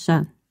from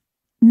Russia.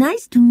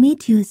 Nice to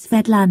meet you,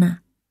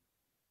 Svetlana.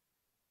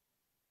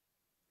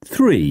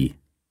 3.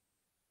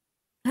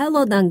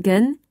 Hello,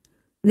 Duncan.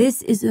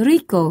 This is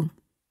Rico.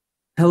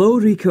 Hello,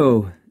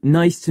 Rico.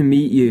 Nice to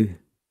meet you.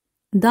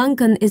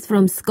 Duncan is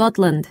from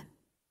Scotland.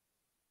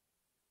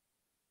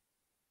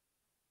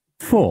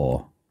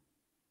 4.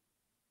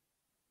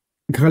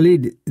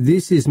 Khalid,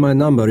 this is my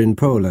number in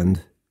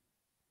Poland.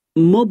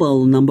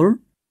 Mobile number?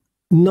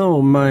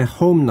 No, my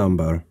home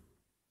number.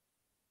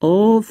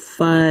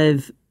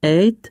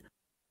 058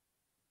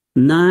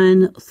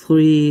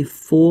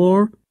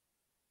 934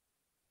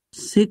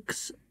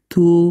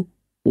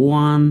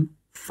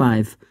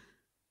 6215.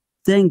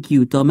 Thank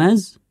you,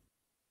 Thomas.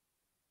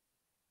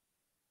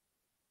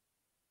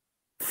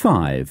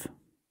 5.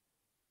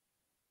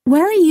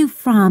 Where are you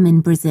from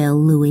in Brazil,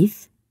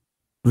 Luis?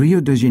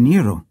 Rio de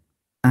Janeiro.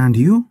 And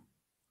you?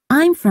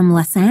 I'm from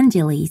Los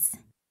Angeles.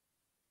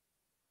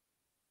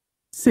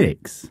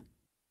 6.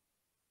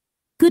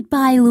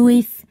 Goodbye,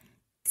 Luis.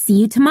 See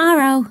you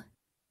tomorrow.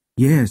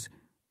 Yes.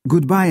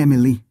 Goodbye,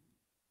 Emily.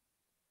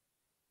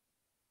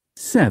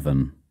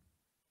 7.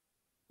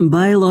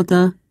 Bye,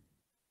 Lotta.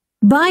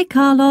 Bye,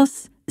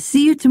 Carlos.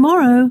 See you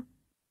tomorrow.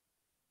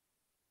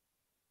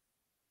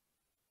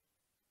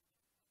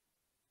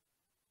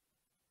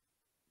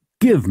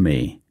 Give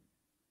me.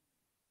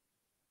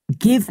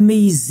 Give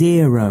me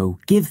 0.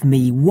 Give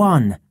me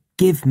 1.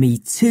 Give me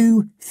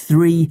 2,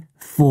 3,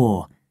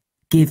 4.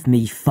 Give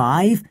me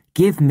 5.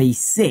 Give me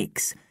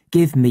 6.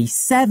 Give me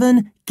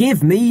 7.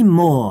 Give me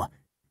more.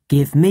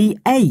 Give me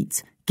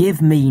 8.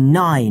 Give me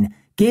 9.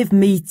 Give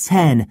me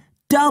 10.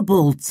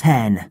 Double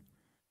 10.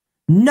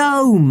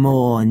 No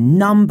more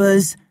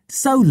numbers,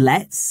 so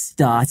let's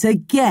start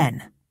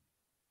again.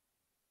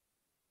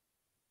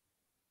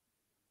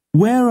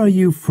 Where are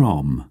you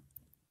from?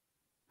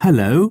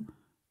 Hello,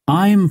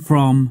 I'm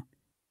from...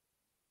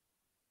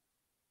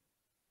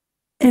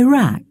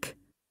 Iraq.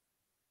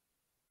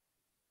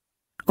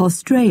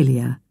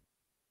 Australia.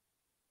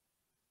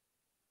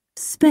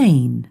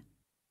 Spain.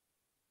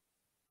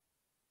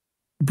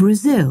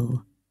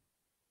 Brazil.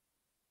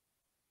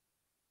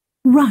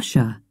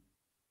 Russia.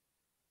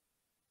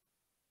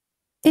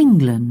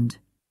 England.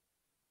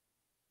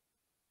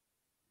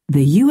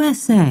 The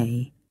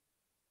USA.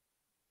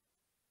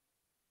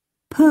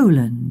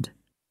 Poland.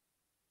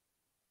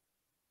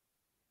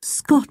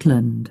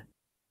 Scotland.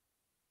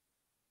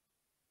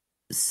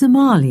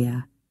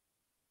 Somalia.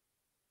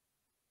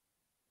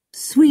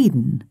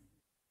 Sweden.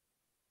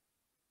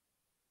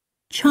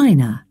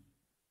 China.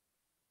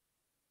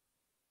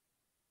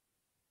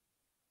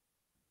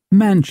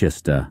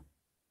 Manchester.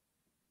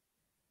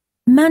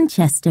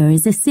 Manchester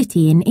is a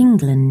city in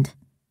England.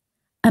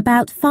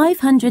 About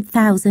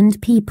 500,000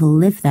 people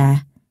live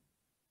there.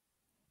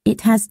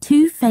 It has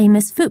two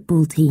famous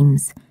football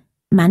teams,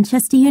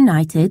 Manchester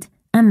United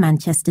and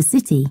Manchester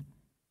City.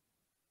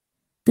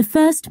 The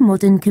first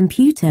modern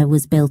computer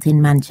was built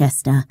in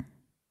Manchester.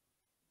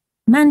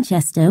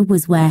 Manchester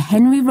was where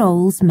Henry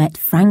Rolls met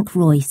Frank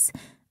Royce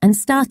and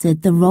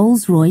started the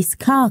Rolls-Royce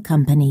Car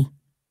Company.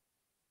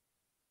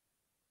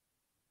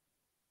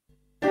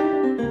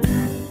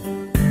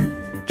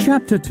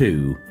 Chapter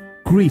 2.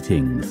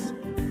 Greetings.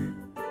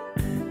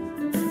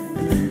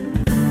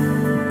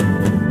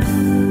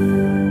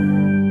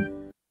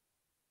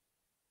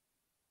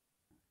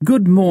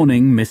 Good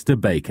morning, Mr.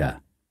 Baker.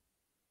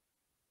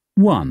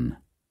 1.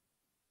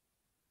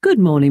 Good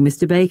morning,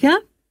 Mr. Baker.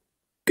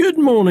 Good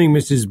morning,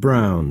 Mrs.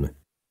 Brown.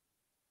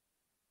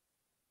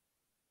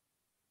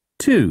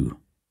 2.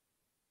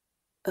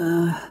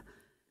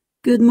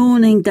 Good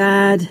morning,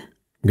 Dad.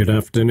 Good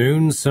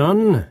afternoon,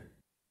 son.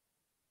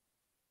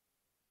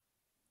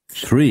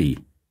 3.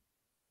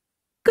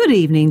 Good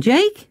evening,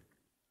 Jake.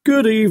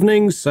 Good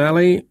evening,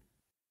 Sally.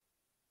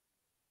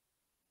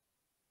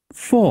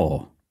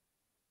 4.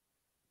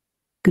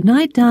 Good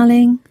night,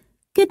 darling.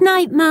 Good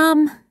night,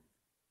 Mum.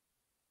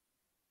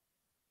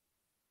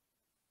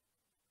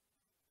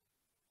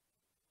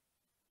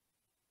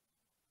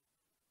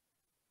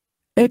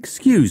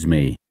 Excuse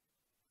me.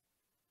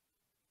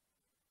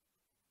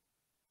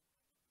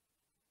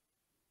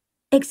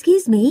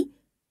 Excuse me,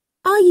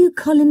 are you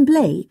Colin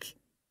Blake?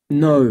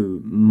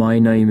 No, my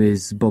name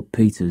is Bob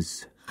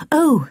Peters.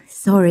 Oh,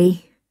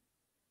 sorry.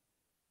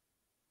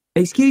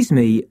 Excuse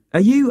me,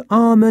 are you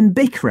Arman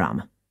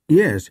Bikram?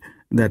 Yes,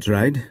 that's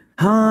right.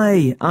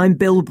 Hi, I'm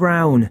Bill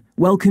Brown.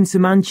 Welcome to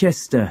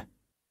Manchester.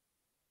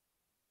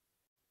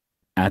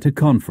 at a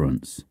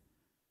conference.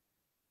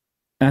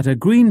 At a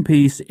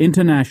Greenpeace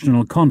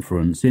International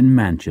Conference in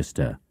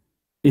Manchester.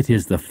 It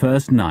is the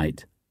first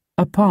night,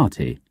 a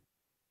party.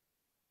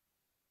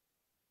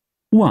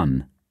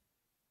 1.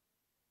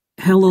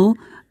 Hello,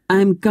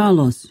 I'm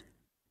Carlos.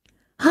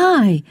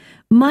 Hi,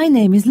 my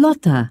name is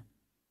Lotta.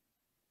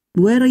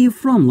 Where are you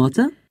from,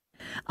 Lotta?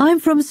 I'm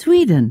from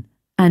Sweden.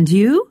 And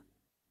you?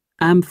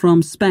 I'm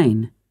from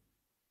Spain.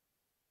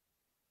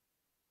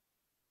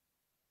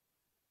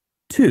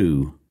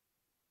 2.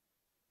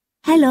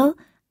 Hello,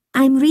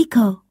 I'm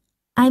Rico.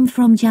 I'm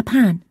from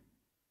Japan.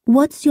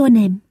 What's your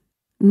name?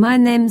 My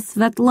name's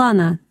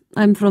Svetlana.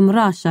 I'm from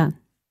Russia.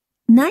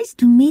 Nice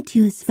to meet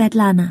you,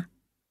 Svetlana.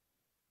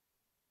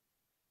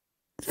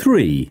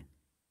 3.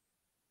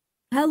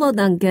 Hello,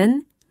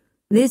 Duncan.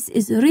 This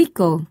is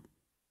Rico.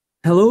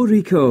 Hello,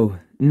 Rico.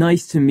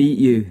 Nice to meet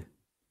you.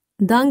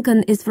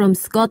 Duncan is from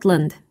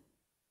Scotland.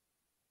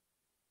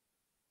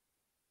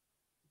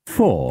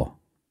 4.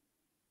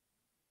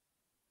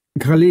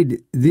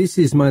 Khalid, this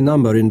is my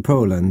number in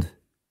Poland.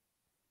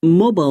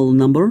 Mobile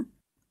number?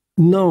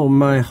 No,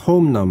 my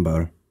home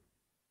number.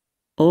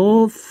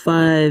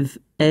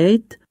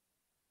 058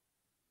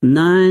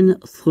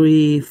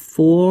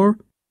 934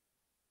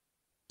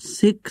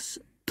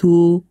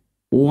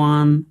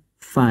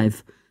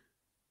 6215.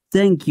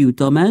 Thank you,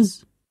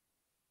 Thomas.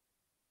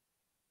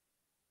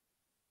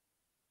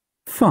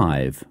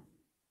 5.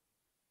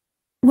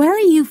 Where are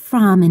you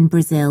from in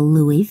Brazil,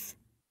 Luis?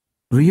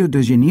 Rio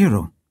de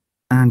Janeiro.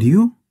 And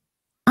you?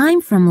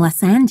 I'm from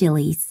Los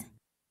Angeles.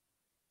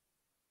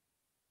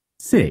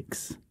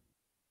 6.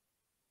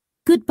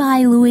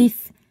 Goodbye,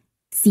 Luis.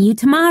 See you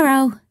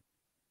tomorrow.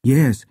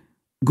 Yes.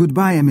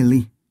 Goodbye,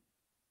 Emily.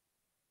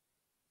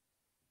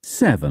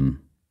 7.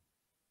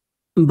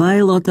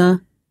 Bye,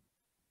 Lotta.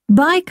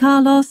 Bye,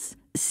 Carlos.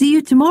 See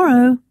you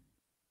tomorrow.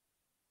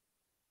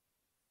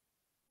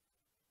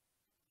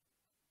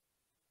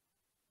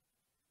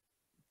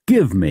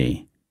 Give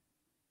me.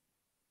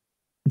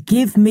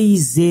 Give me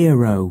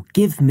 0.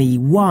 Give me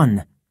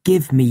 1.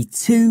 Give me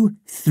 2,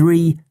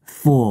 3,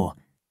 4.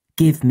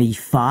 Give me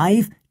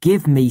 5.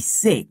 Give me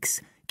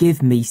 6.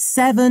 Give me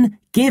 7.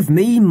 Give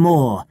me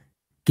more.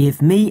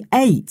 Give me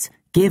 8.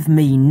 Give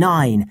me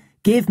 9.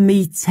 Give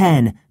me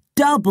 10.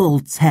 Double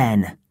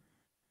 10.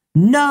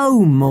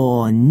 No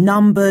more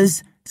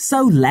numbers,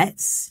 so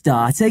let's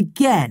start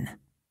again.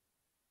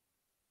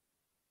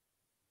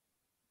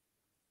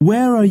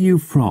 Where are you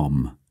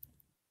from?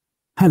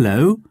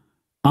 Hello,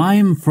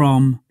 I'm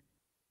from...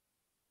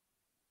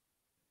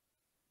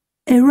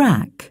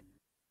 Iraq.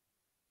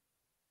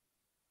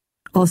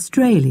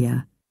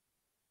 Australia.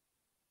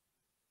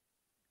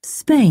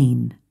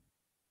 Spain.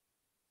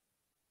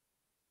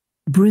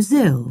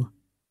 Brazil.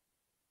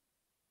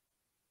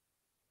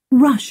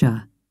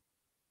 Russia.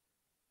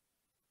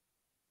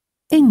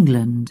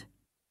 England.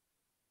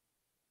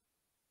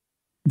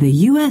 The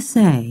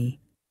USA.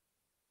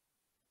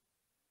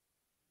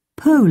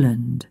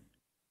 Poland.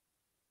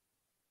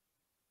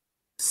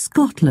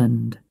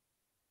 Scotland.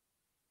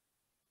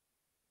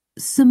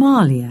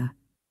 Somalia.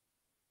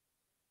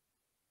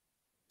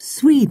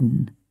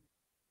 Sweden.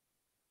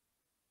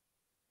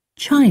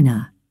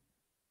 China.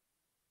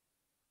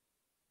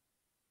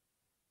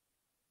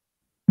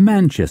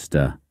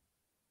 Manchester.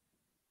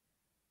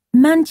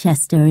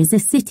 Manchester is a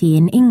city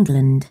in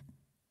England.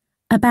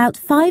 About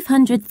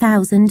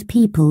 500,000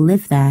 people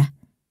live there.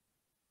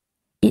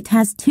 It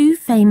has two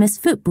famous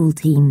football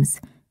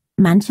teams,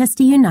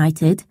 Manchester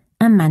United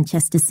and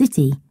Manchester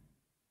City.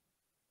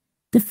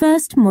 The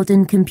first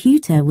modern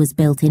computer was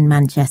built in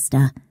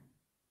Manchester.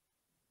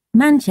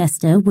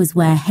 Manchester was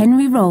where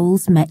Henry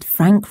Rolls met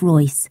Frank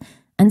Royce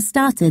and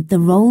started the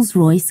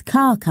Rolls-Royce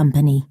Car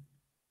Company.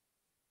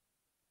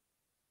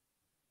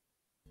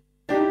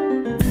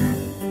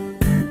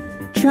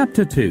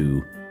 Chapter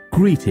 2.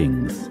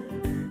 Greetings.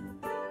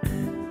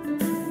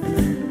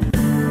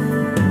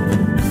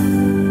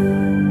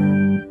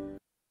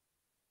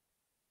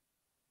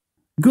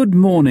 Good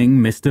morning,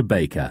 Mr.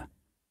 Baker.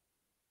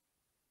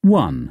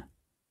 1.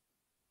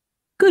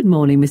 Good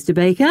morning, Mr.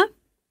 Baker.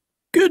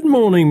 Good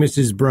morning,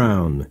 Mrs.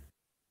 Brown.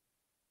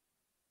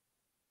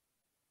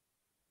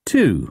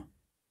 2.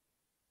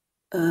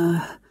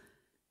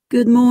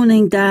 Good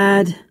morning,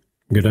 Dad.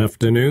 Good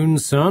afternoon,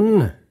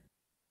 son.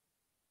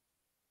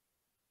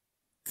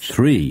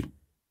 3.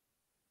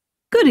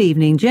 Good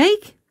evening,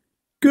 Jake.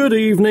 Good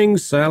evening,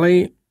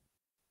 Sally.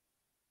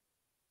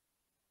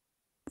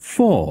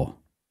 4.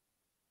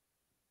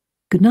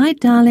 Good night,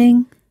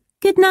 darling.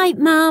 Good night,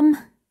 Mum.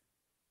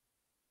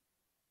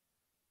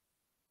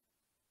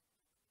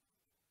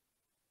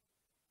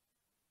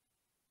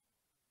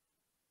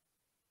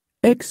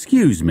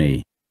 Excuse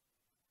me.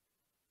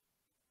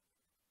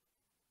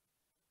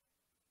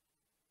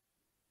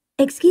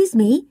 Excuse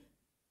me,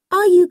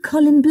 are you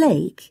Colin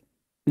Blake?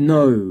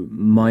 No,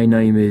 my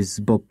name is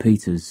Bob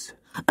Peters.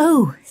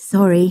 Oh,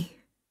 sorry.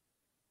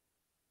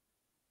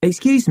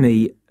 Excuse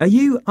me, are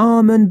you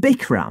Arman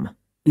Bikram?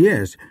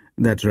 Yes,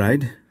 that's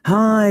right.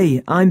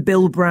 Hi, I'm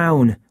Bill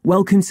Brown.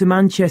 Welcome to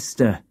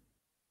Manchester.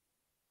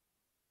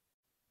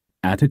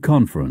 At a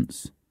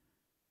conference.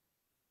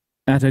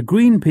 At a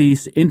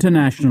Greenpeace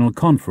International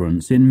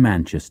Conference in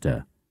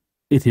Manchester.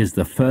 It is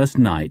the first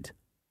night.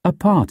 A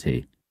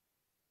party.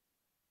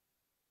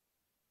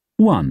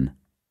 1.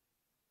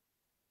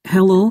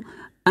 Hello,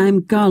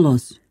 I'm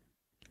Carlos.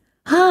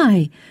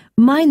 Hi,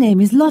 my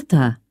name is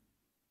Lotta.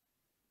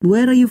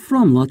 Where are you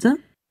from, Lotta?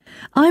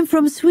 I'm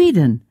from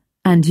Sweden.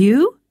 And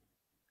you?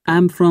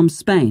 I'm from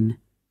Spain.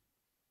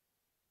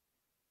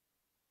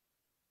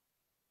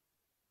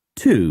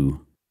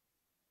 2.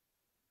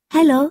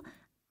 Hello,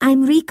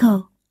 I'm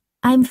Rico.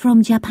 I'm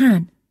from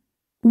Japan.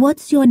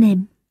 What's your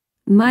name?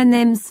 My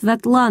name's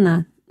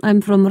Svetlana.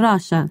 I'm from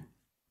Russia.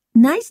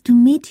 Nice to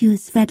meet you,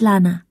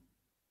 Svetlana.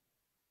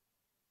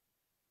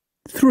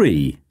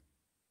 3.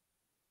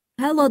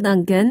 Hello,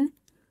 Duncan.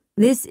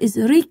 This is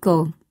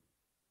Rico.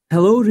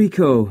 Hello,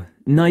 Rico.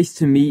 Nice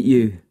to meet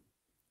you.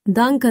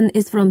 Duncan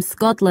is from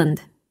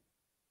Scotland.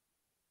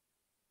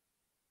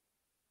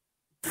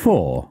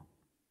 4.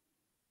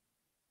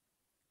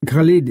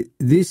 Khalid,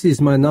 this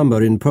is my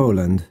number in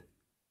Poland.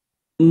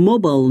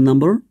 Mobile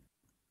number?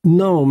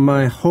 No,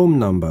 my home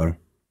number.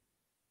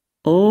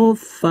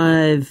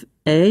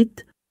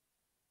 058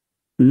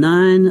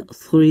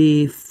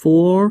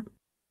 934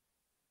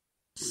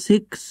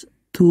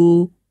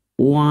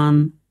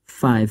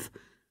 6215.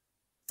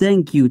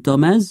 Thank you,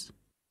 Thomas.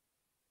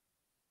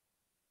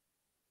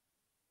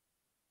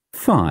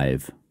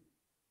 5.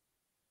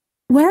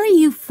 Where are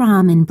you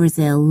from in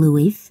Brazil,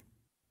 Luis?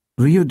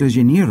 Rio de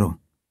Janeiro.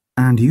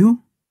 And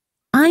you?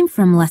 I'm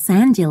from Los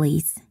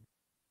Angeles.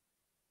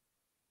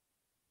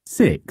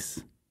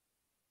 6.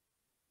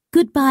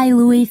 Goodbye,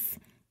 Luis.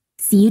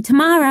 See you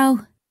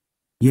tomorrow.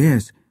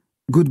 Yes.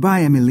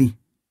 Goodbye, Emily.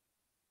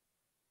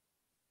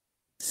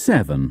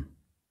 7.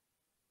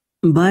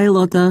 Bye,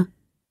 Lotta.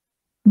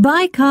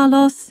 Bye,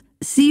 Carlos.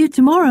 See you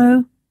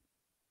tomorrow.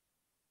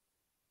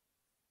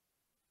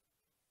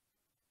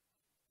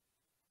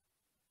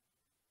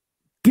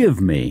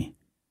 Give me.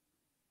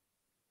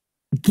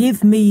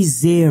 Give me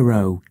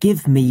 0.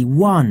 Give me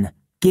 1.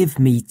 Give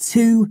me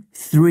 2,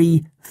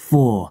 3,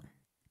 4.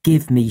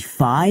 Give me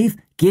 5.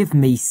 Give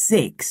me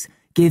 6.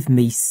 Give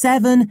me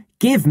 7.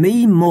 Give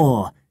me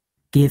more.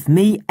 Give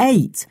me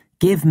 8.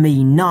 Give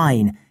me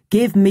 9.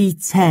 Give me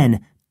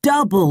 10.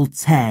 Double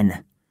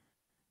 10.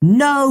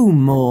 No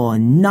more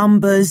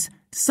numbers,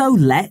 so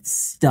let's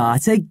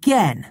start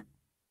again.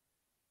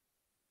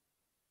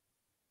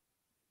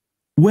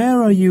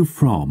 Where are you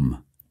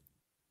from?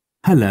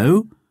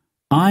 Hello,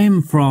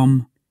 I'm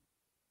from...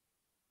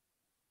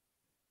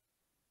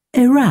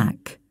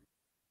 Iraq.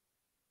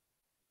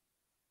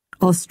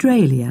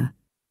 Australia.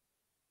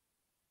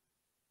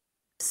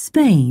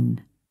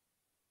 Spain.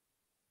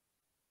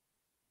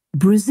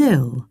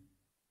 Brazil.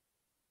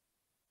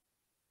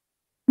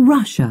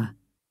 Russia.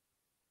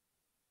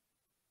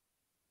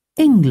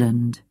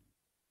 England.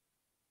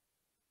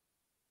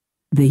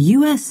 The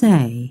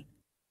USA.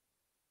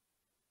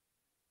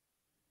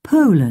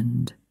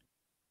 Poland.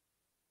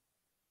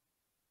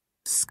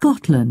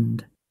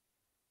 Scotland.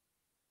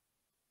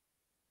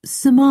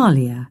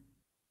 Somalia.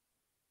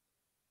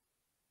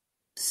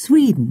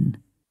 Sweden.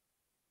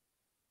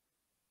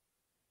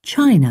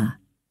 China.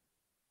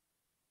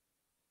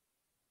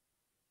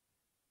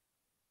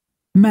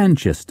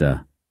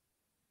 Manchester.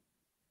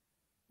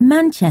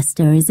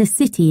 Manchester is a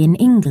city in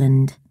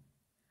England.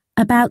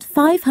 About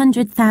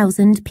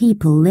 500,000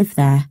 people live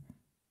there.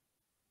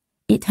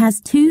 It has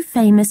two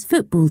famous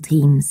football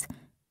teams,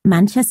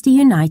 Manchester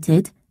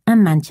United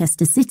and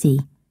Manchester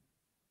City.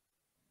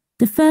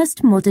 The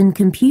first modern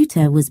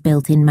computer was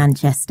built in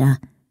Manchester.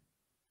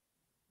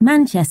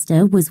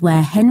 Manchester was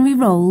where Henry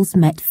Rolls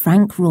met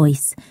Frank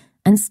Royce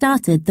and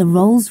started the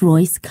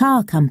Rolls-Royce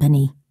car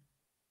company.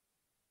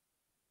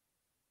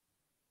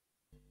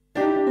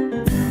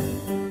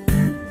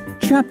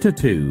 Chapter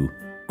 2.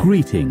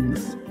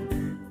 Greetings.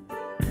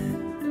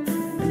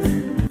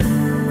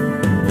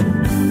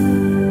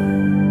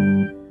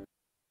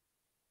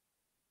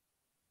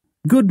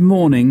 Good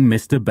morning,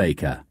 Mr.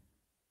 Baker.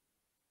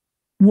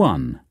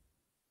 1.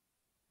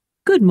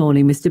 Good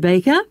morning, Mr.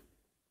 Baker.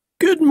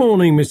 Good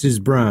morning,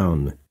 Mrs.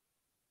 Brown.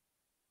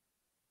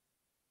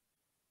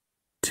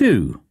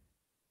 2.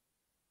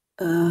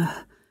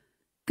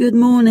 Good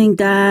morning,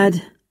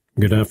 Dad.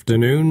 Good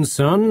afternoon,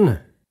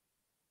 son.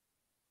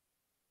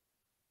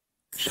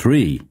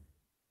 3.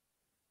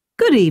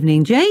 Good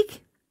evening,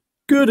 Jake.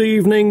 Good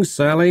evening,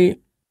 Sally.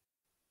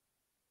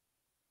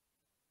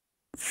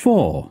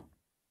 4.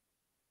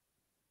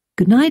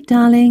 Good night,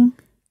 darling.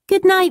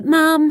 Good night,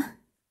 Mum.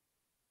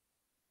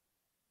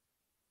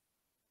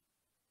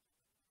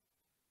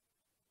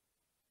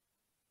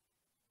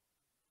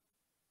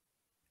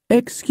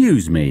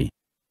 Excuse me.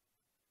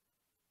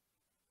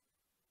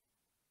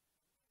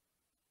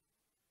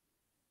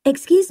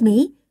 Excuse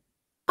me,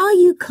 are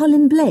you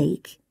Colin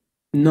Blake?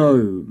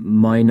 No,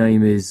 my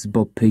name is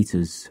Bob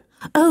Peters.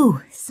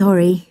 Oh,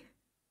 sorry.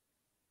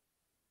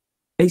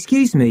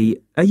 Excuse me,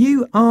 are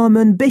you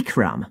Arman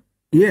Bikram?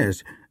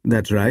 Yes,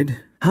 that's right.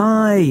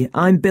 Hi,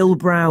 I'm Bill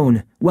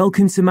Brown.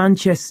 Welcome to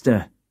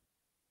Manchester.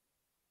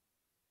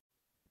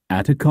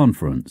 at a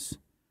conference.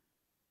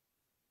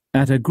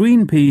 At a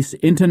Greenpeace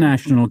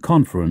International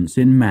Conference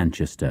in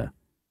Manchester.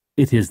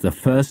 It is the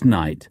first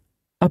night,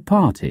 a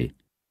party.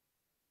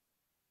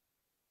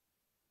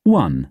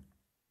 1.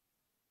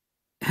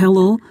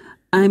 Hello,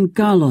 I'm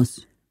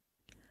Carlos.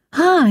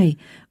 Hi,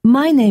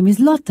 my name is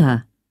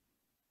Lotta.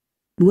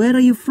 Where are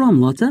you from,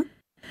 Lotta?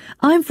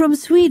 I'm from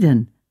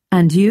Sweden.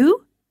 And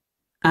you?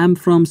 I'm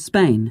from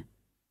Spain.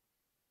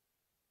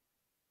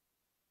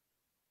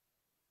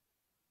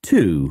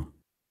 2.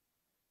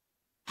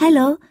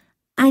 Hello,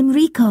 I'm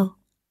Rico.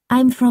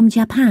 I'm from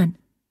Japan.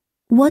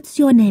 What's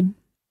your name?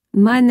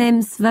 My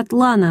name's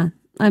Svetlana.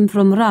 I'm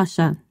from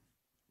Russia.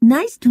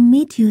 Nice to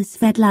meet you,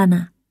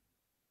 Svetlana.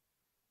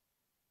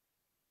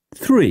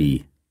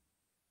 3.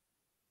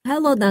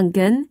 Hello,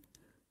 Duncan.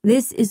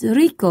 This is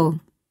Rico.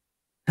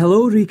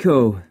 Hello,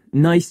 Rico.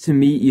 Nice to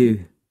meet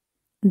you.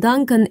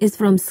 Duncan is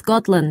from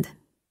Scotland.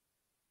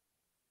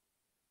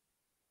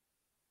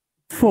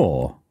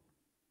 4.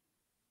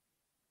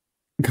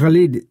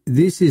 Khalid,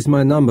 this is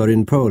my number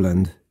in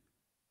Poland.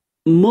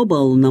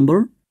 Mobile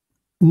number?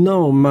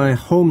 No, my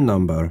home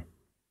number.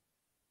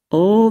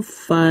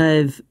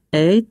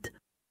 058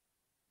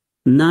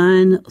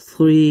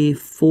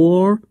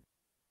 934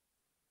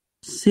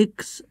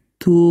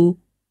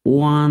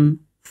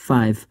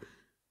 6215.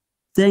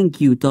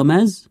 Thank you,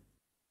 Thomas.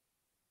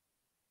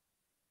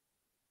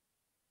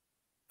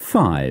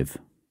 5.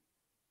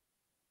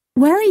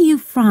 Where are you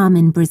from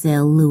in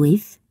Brazil,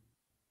 Luis?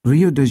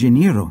 Rio de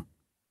Janeiro.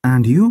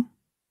 And you?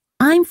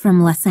 I'm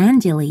from Los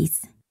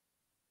Angeles.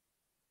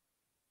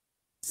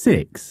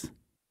 6.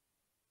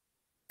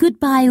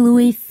 Goodbye,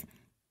 Luis.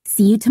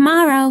 See you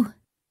tomorrow.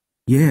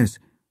 Yes.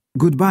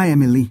 Goodbye,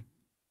 Emily.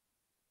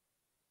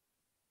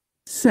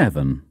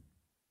 7.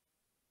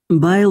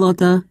 Bye,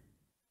 Lotta.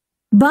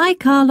 Bye,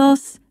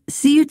 Carlos.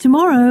 See you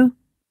tomorrow.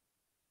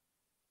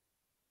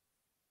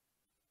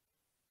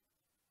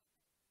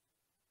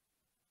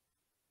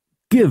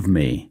 Give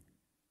me.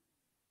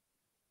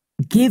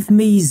 Give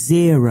me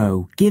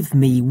 0. Give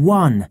me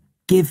 1.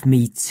 Give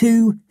me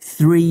 2,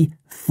 3,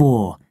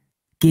 4.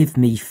 Give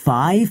me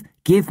 5.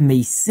 Give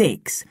me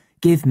 6.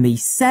 Give me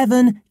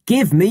 7.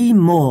 Give me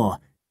more.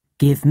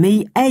 Give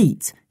me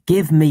 8.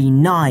 Give me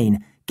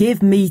 9.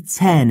 Give me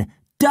 10.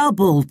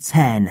 Double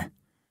 10.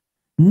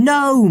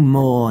 No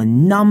more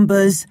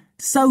numbers,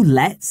 so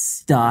let's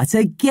start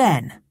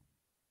again.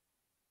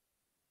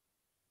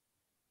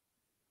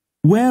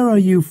 Where are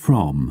you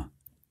from?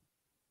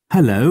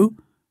 Hello,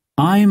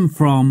 I'm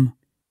from...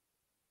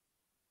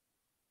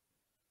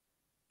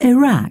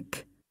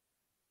 Iraq.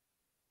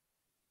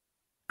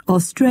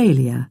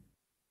 Australia.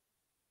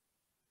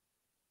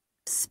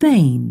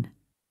 Spain.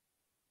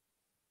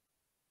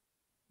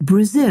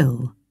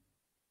 Brazil.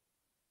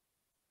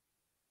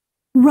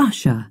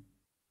 Russia.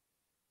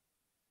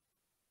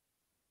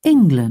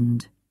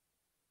 England.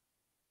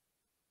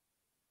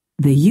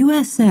 The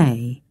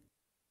USA.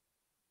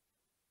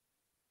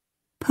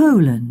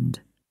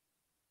 Poland.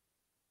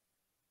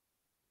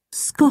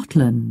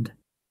 Scotland.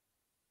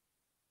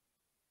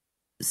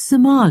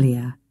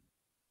 Somalia.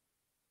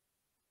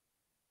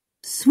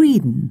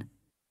 Sweden.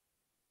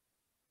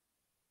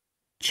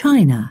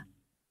 China.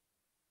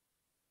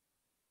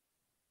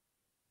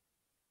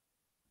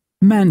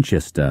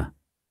 Manchester.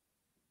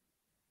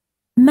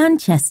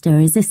 Manchester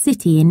is a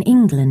city in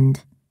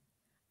England.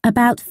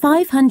 About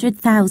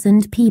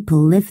 500,000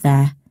 people live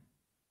there.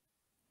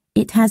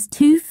 It has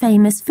two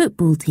famous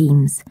football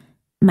teams,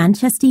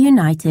 Manchester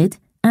United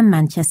and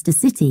Manchester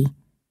City.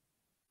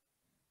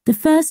 The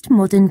first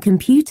modern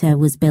computer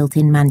was built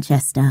in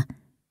Manchester.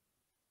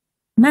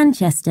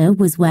 Manchester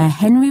was where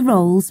Henry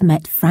Rolls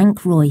met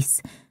Frank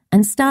Royce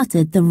and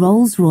started the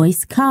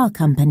Rolls-Royce car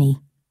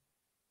company.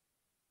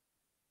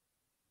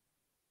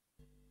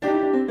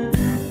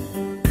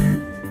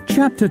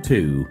 Chapter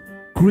 2.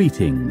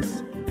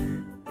 Greetings.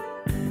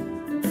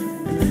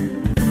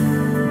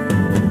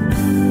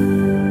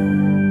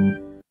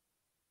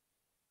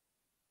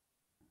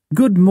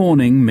 Good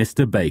morning,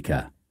 Mr.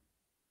 Baker.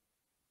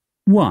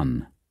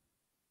 1.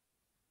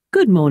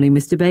 Good morning,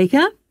 Mr.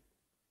 Baker.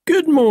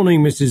 Good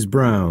morning, Mrs.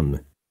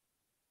 Brown.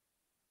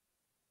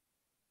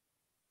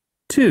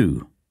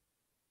 2.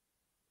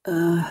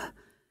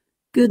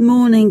 Good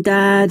morning,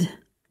 Dad.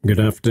 Good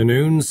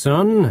afternoon,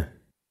 son.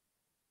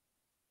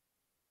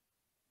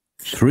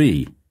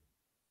 3.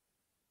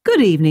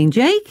 Good evening,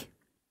 Jake.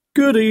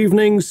 Good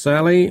evening,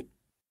 Sally.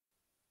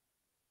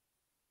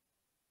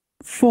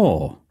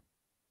 4.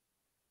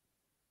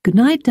 Good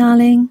night,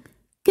 darling.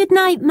 Good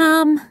night,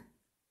 Mum.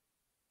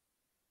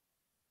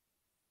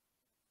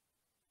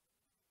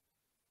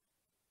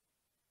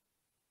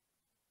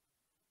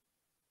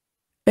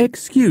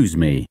 Excuse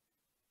me.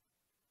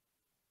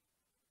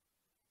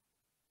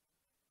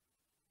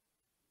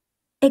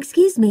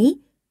 Excuse me,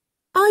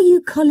 are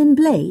you Colin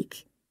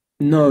Blake?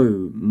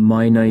 No,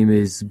 my name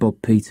is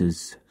Bob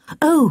Peters.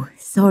 Oh,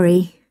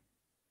 sorry.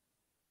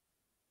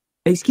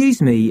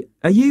 Excuse me,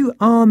 are you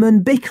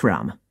Arman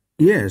Bikram?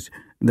 Yes,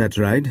 that's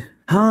right.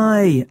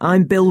 Hi,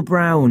 I'm Bill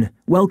Brown.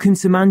 Welcome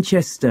to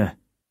Manchester.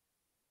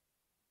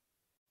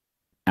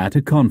 at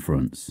a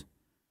conference.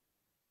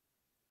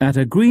 At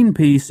a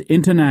Greenpeace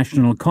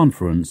International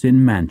Conference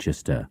in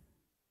Manchester.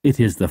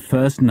 It is the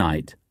first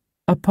night,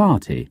 a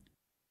party.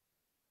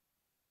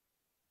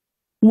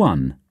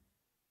 1.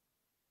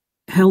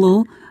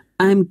 Hello,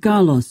 I'm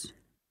Carlos.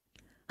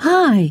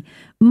 Hi,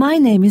 my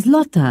name is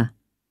Lotta.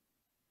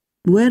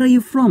 Where are you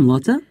from,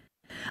 Lotta?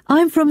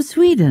 I'm from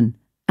Sweden.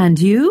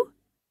 And you?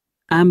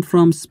 I'm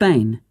from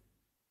Spain.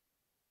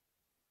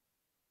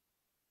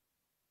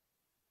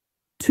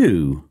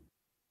 2.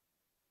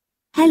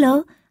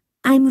 Hello,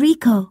 I'm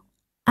Rico.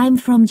 I'm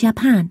from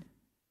Japan.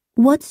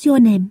 What's your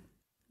name?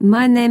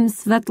 My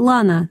name's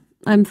Svetlana.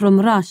 I'm from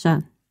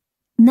Russia.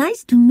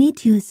 Nice to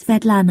meet you,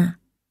 Svetlana.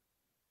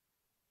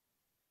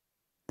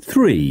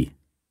 3.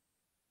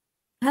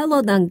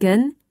 Hello,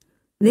 Duncan.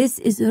 This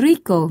is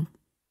Rico.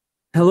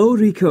 Hello,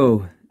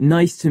 Rico.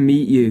 Nice to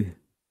meet you.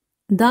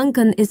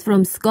 Duncan is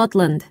from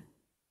Scotland.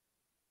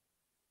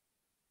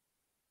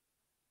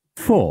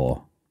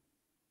 4.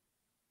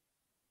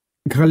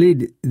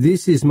 Khalid,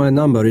 this is my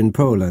number in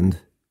Poland.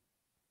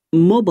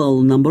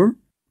 Mobile number?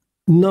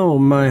 No,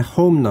 my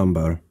home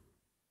number.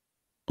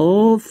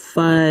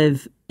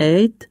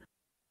 058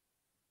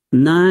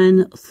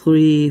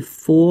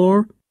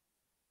 934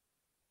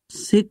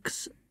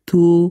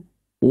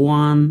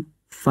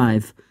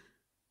 6215.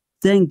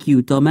 Thank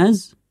you,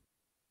 Thomas.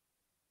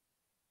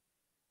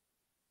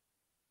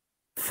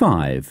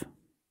 5.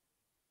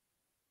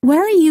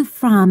 Where are you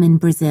from in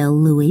Brazil,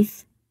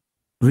 Luis?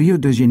 Rio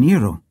de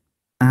Janeiro.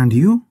 And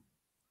you?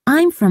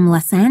 I'm from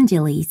Los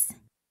Angeles.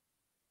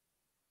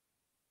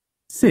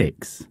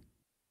 6.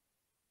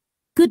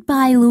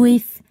 Goodbye,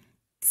 Luis.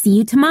 See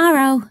you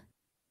tomorrow.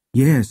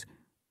 Yes.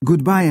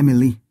 Goodbye,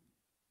 Emily.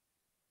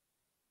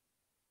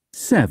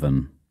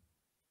 7.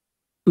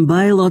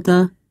 Bye,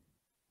 Lotta.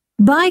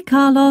 Bye,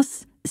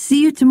 Carlos.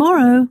 See you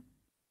tomorrow.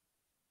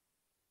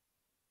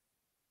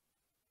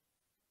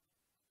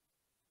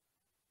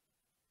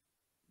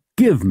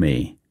 Give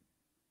me.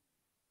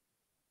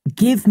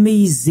 Give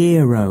me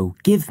 0.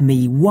 Give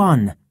me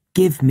 1.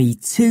 Give me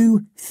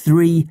 2,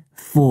 3,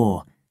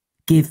 4.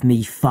 Give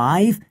me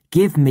 5.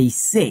 Give me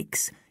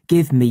 6.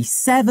 Give me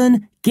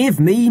 7.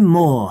 Give me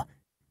more.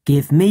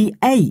 Give me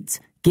 8.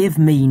 Give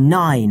me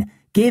 9.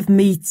 Give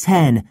me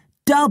 10.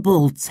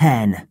 Double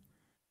 10.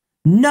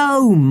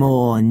 No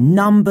more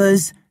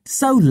numbers,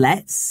 so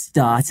let's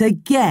start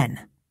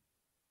again.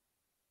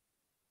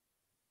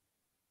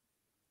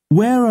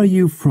 Where are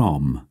you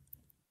from?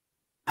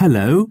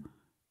 Hello,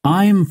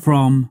 I'm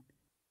from...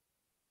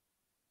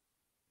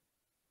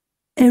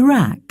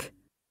 Iraq.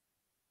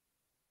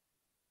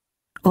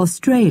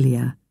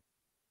 Australia.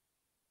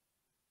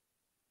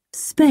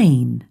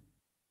 Spain.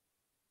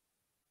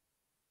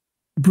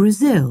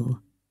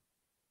 Brazil.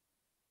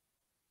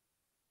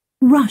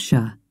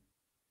 Russia.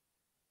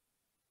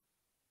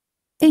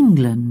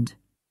 England.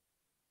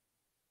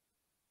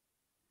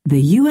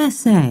 The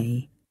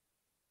USA.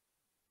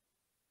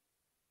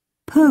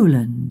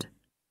 Poland.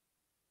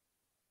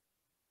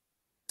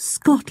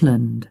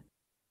 Scotland.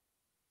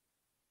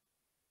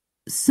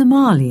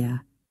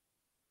 Somalia.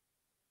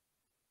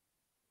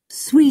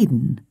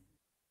 Sweden.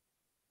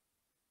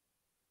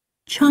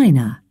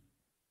 China.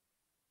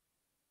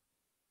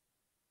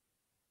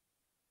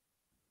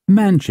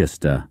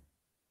 Manchester.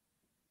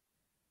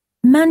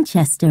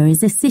 Manchester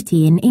is a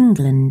city in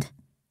England.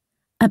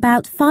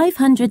 About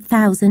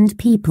 500,000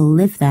 people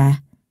live there.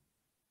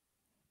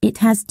 It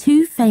has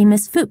two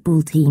famous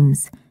football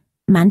teams,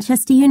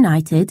 Manchester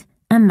United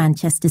and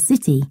Manchester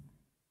City.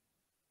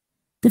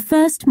 The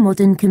first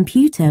modern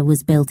computer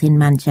was built in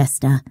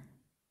Manchester.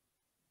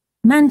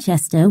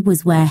 Manchester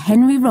was where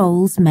Henry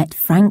Rolls met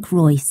Frank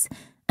Royce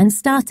and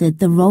started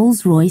the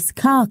Rolls-Royce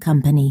Car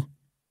Company.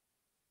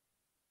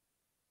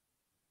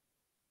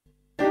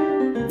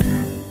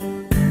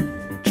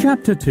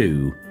 Chapter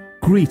 2.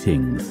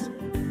 Greetings.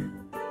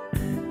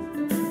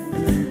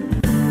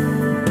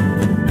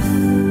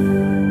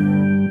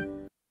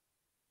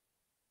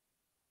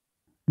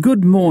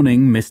 Good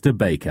morning, Mr.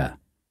 Baker.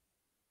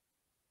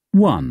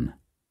 1.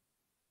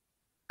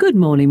 Good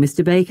morning,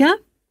 Mr. Baker.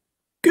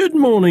 Good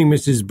morning,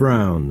 Mrs.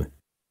 Brown.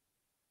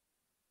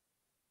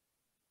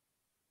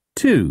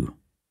 2.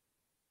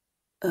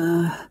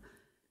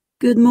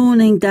 Good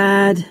morning,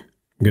 Dad.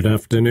 Good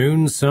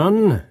afternoon,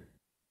 son.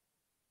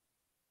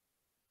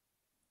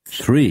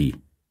 3.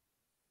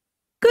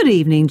 Good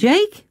evening,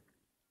 Jake.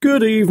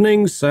 Good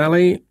evening,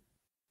 Sally.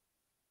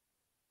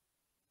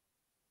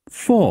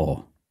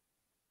 4.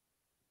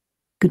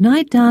 Good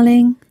night,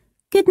 darling.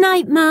 Good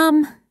night,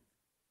 Mum.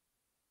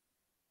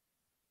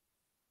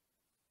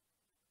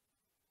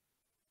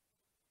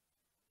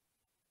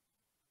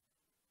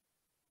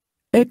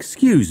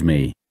 Excuse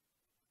me.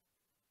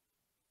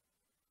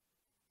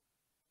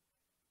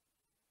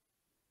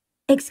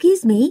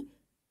 Excuse me,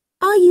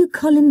 are you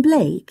Colin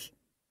Blake?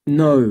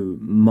 No,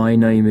 my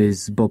name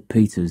is Bob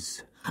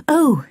Peters.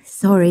 Oh,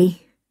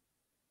 sorry.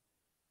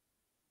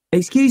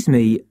 Excuse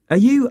me, are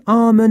you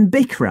Arman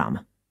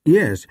Bikram?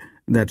 Yes,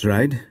 that's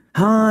right.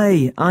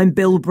 Hi, I'm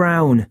Bill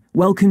Brown.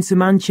 Welcome to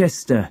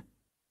Manchester.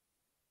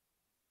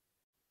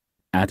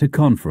 At a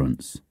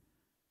conference.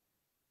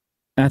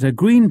 At a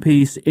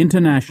Greenpeace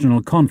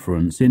International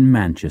Conference in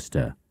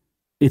Manchester.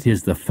 It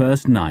is the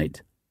first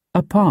night.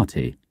 A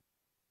party.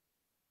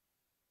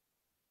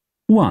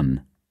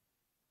 1.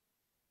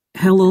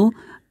 Hello,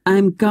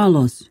 I'm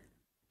Carlos.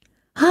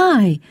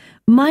 Hi,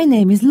 my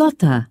name is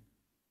Lotta.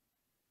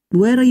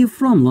 Where are you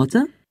from,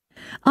 Lotta?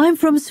 I'm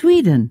from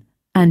Sweden.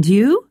 And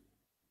you?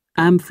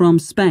 I'm from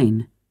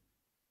Spain.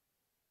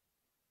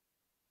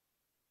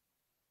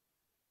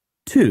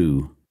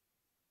 2.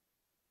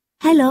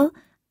 Hello,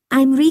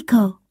 I'm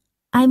Rico.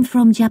 I'm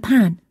from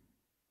Japan.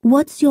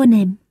 What's your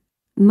name?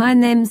 My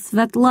name's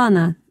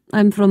Svetlana.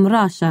 I'm from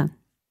Russia.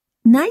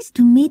 Nice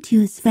to meet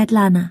you,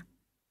 Svetlana.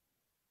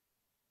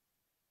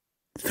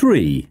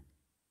 3.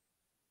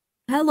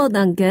 Hello,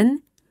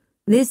 Duncan.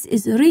 This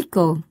is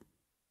Rico.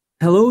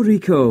 Hello,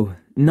 Rico.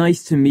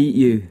 Nice to meet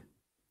you.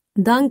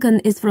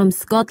 Duncan is from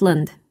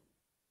Scotland.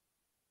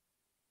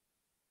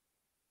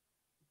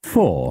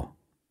 4.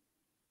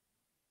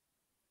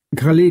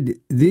 Khalid,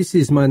 this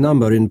is my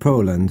number in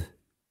Poland.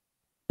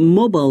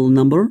 Mobile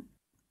number?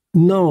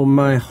 No,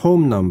 my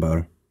home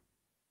number.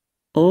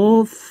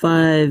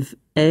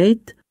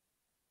 058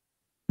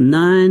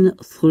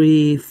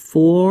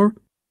 934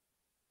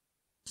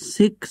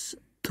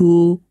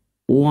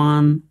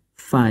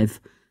 6215.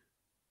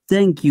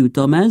 Thank you,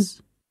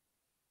 Thomas.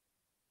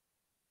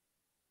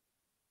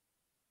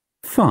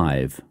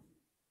 5.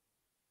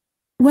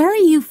 Where are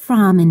you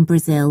from in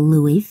Brazil,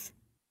 Luis?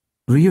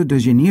 Rio de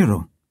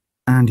Janeiro.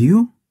 And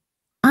you?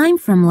 I'm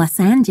from Los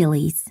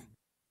Angeles.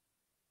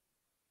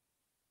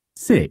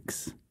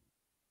 6.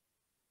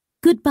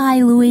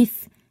 Goodbye,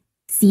 Luis.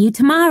 See you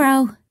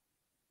tomorrow.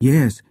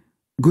 Yes.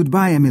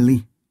 Goodbye,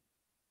 Emily.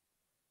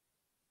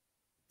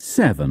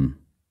 7.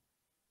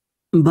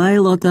 Bye,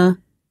 Lotta.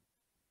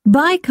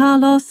 Bye,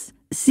 Carlos.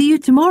 See you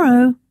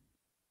tomorrow.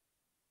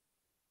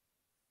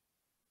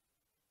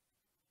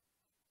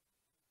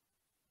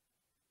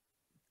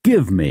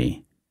 Give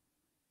me.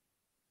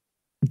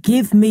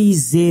 Give me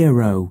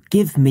 0.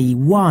 Give me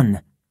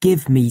 1.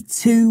 Give me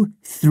 2,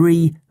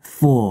 3,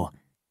 4.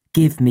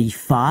 Give me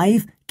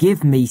 5.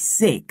 Give me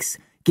 6.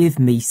 Give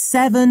me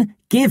 7.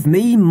 Give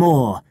me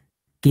more.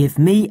 Give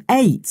me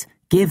 8.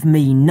 Give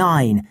me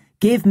 9.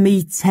 Give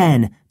me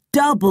 10.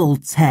 Double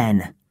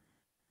 10.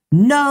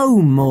 No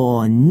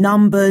more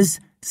numbers,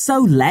 so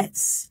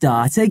let's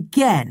start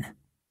again.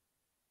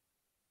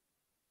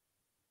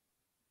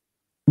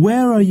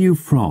 Where are you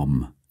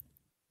from?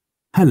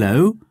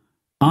 Hello,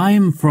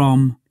 I'm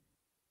from...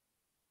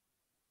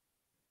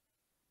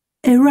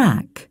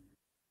 Iraq.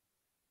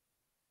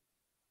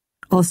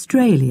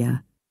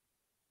 Australia.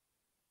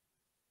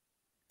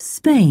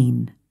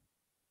 Spain.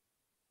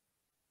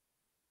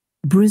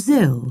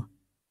 Brazil.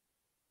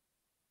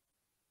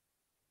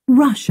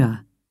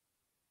 Russia.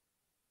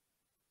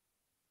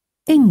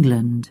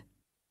 England.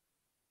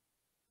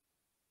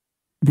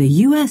 The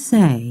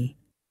USA.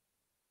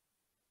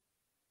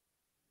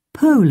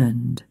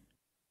 Poland.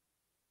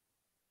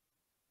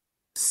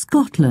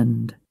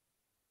 Scotland.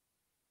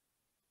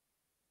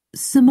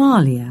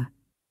 Somalia.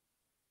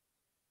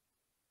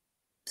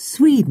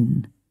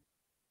 Sweden.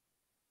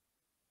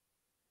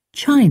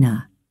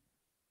 China.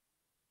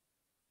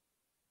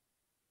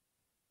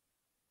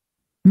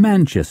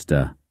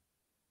 Manchester.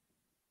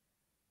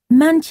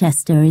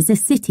 Manchester is a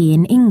city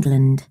in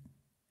England.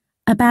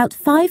 About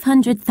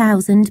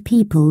 500,000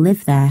 people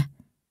live there.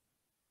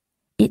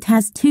 It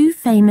has two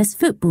famous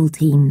football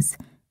teams,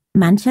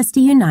 Manchester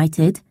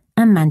United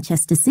and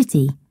Manchester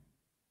City.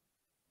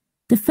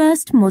 The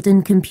first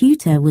modern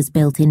computer was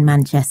built in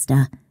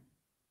Manchester.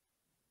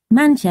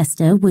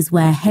 Manchester was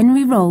where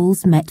Henry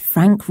Rolls met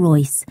Frank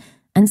Royce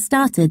and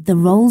started the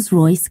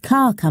Rolls-Royce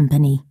car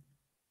company.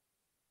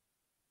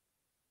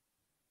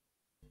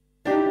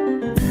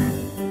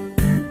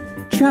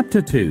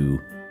 Chapter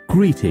 2.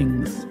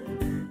 Greetings.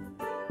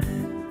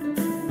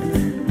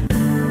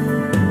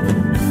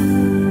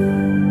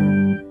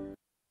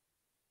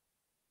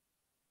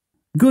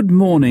 Good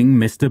morning,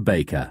 Mr.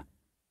 Baker.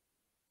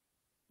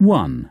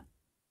 1.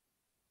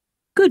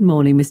 Good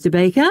morning, Mr.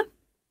 Baker.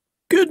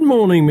 Good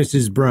morning,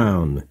 Mrs.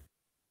 Brown.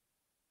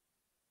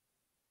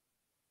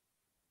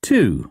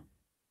 2.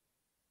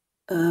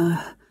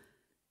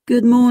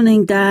 Good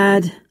morning,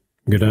 Dad.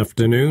 Good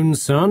afternoon,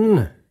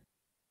 son.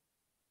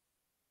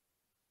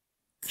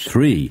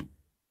 3.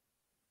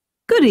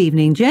 Good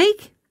evening,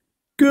 Jake.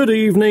 Good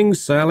evening,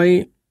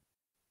 Sally.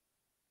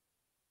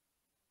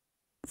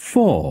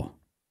 4.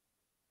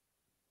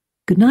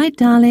 Good night,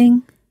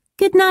 darling.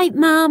 Good night,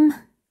 Mum.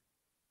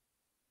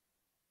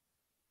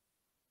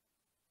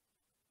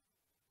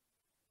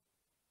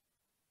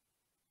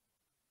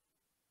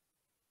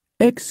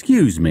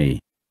 Excuse me.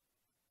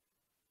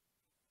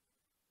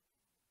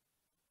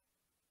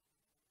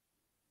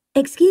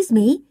 Excuse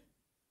me,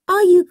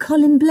 are you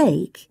Colin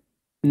Blake?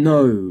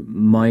 No,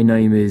 my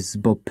name is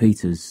Bob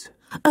Peters.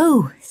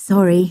 Oh,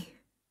 sorry.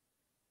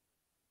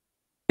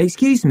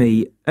 Excuse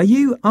me, are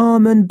you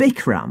Arman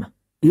Bikram?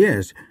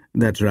 Yes,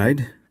 that's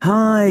right.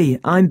 Hi,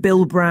 I'm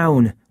Bill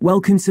Brown.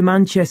 Welcome to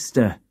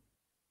Manchester.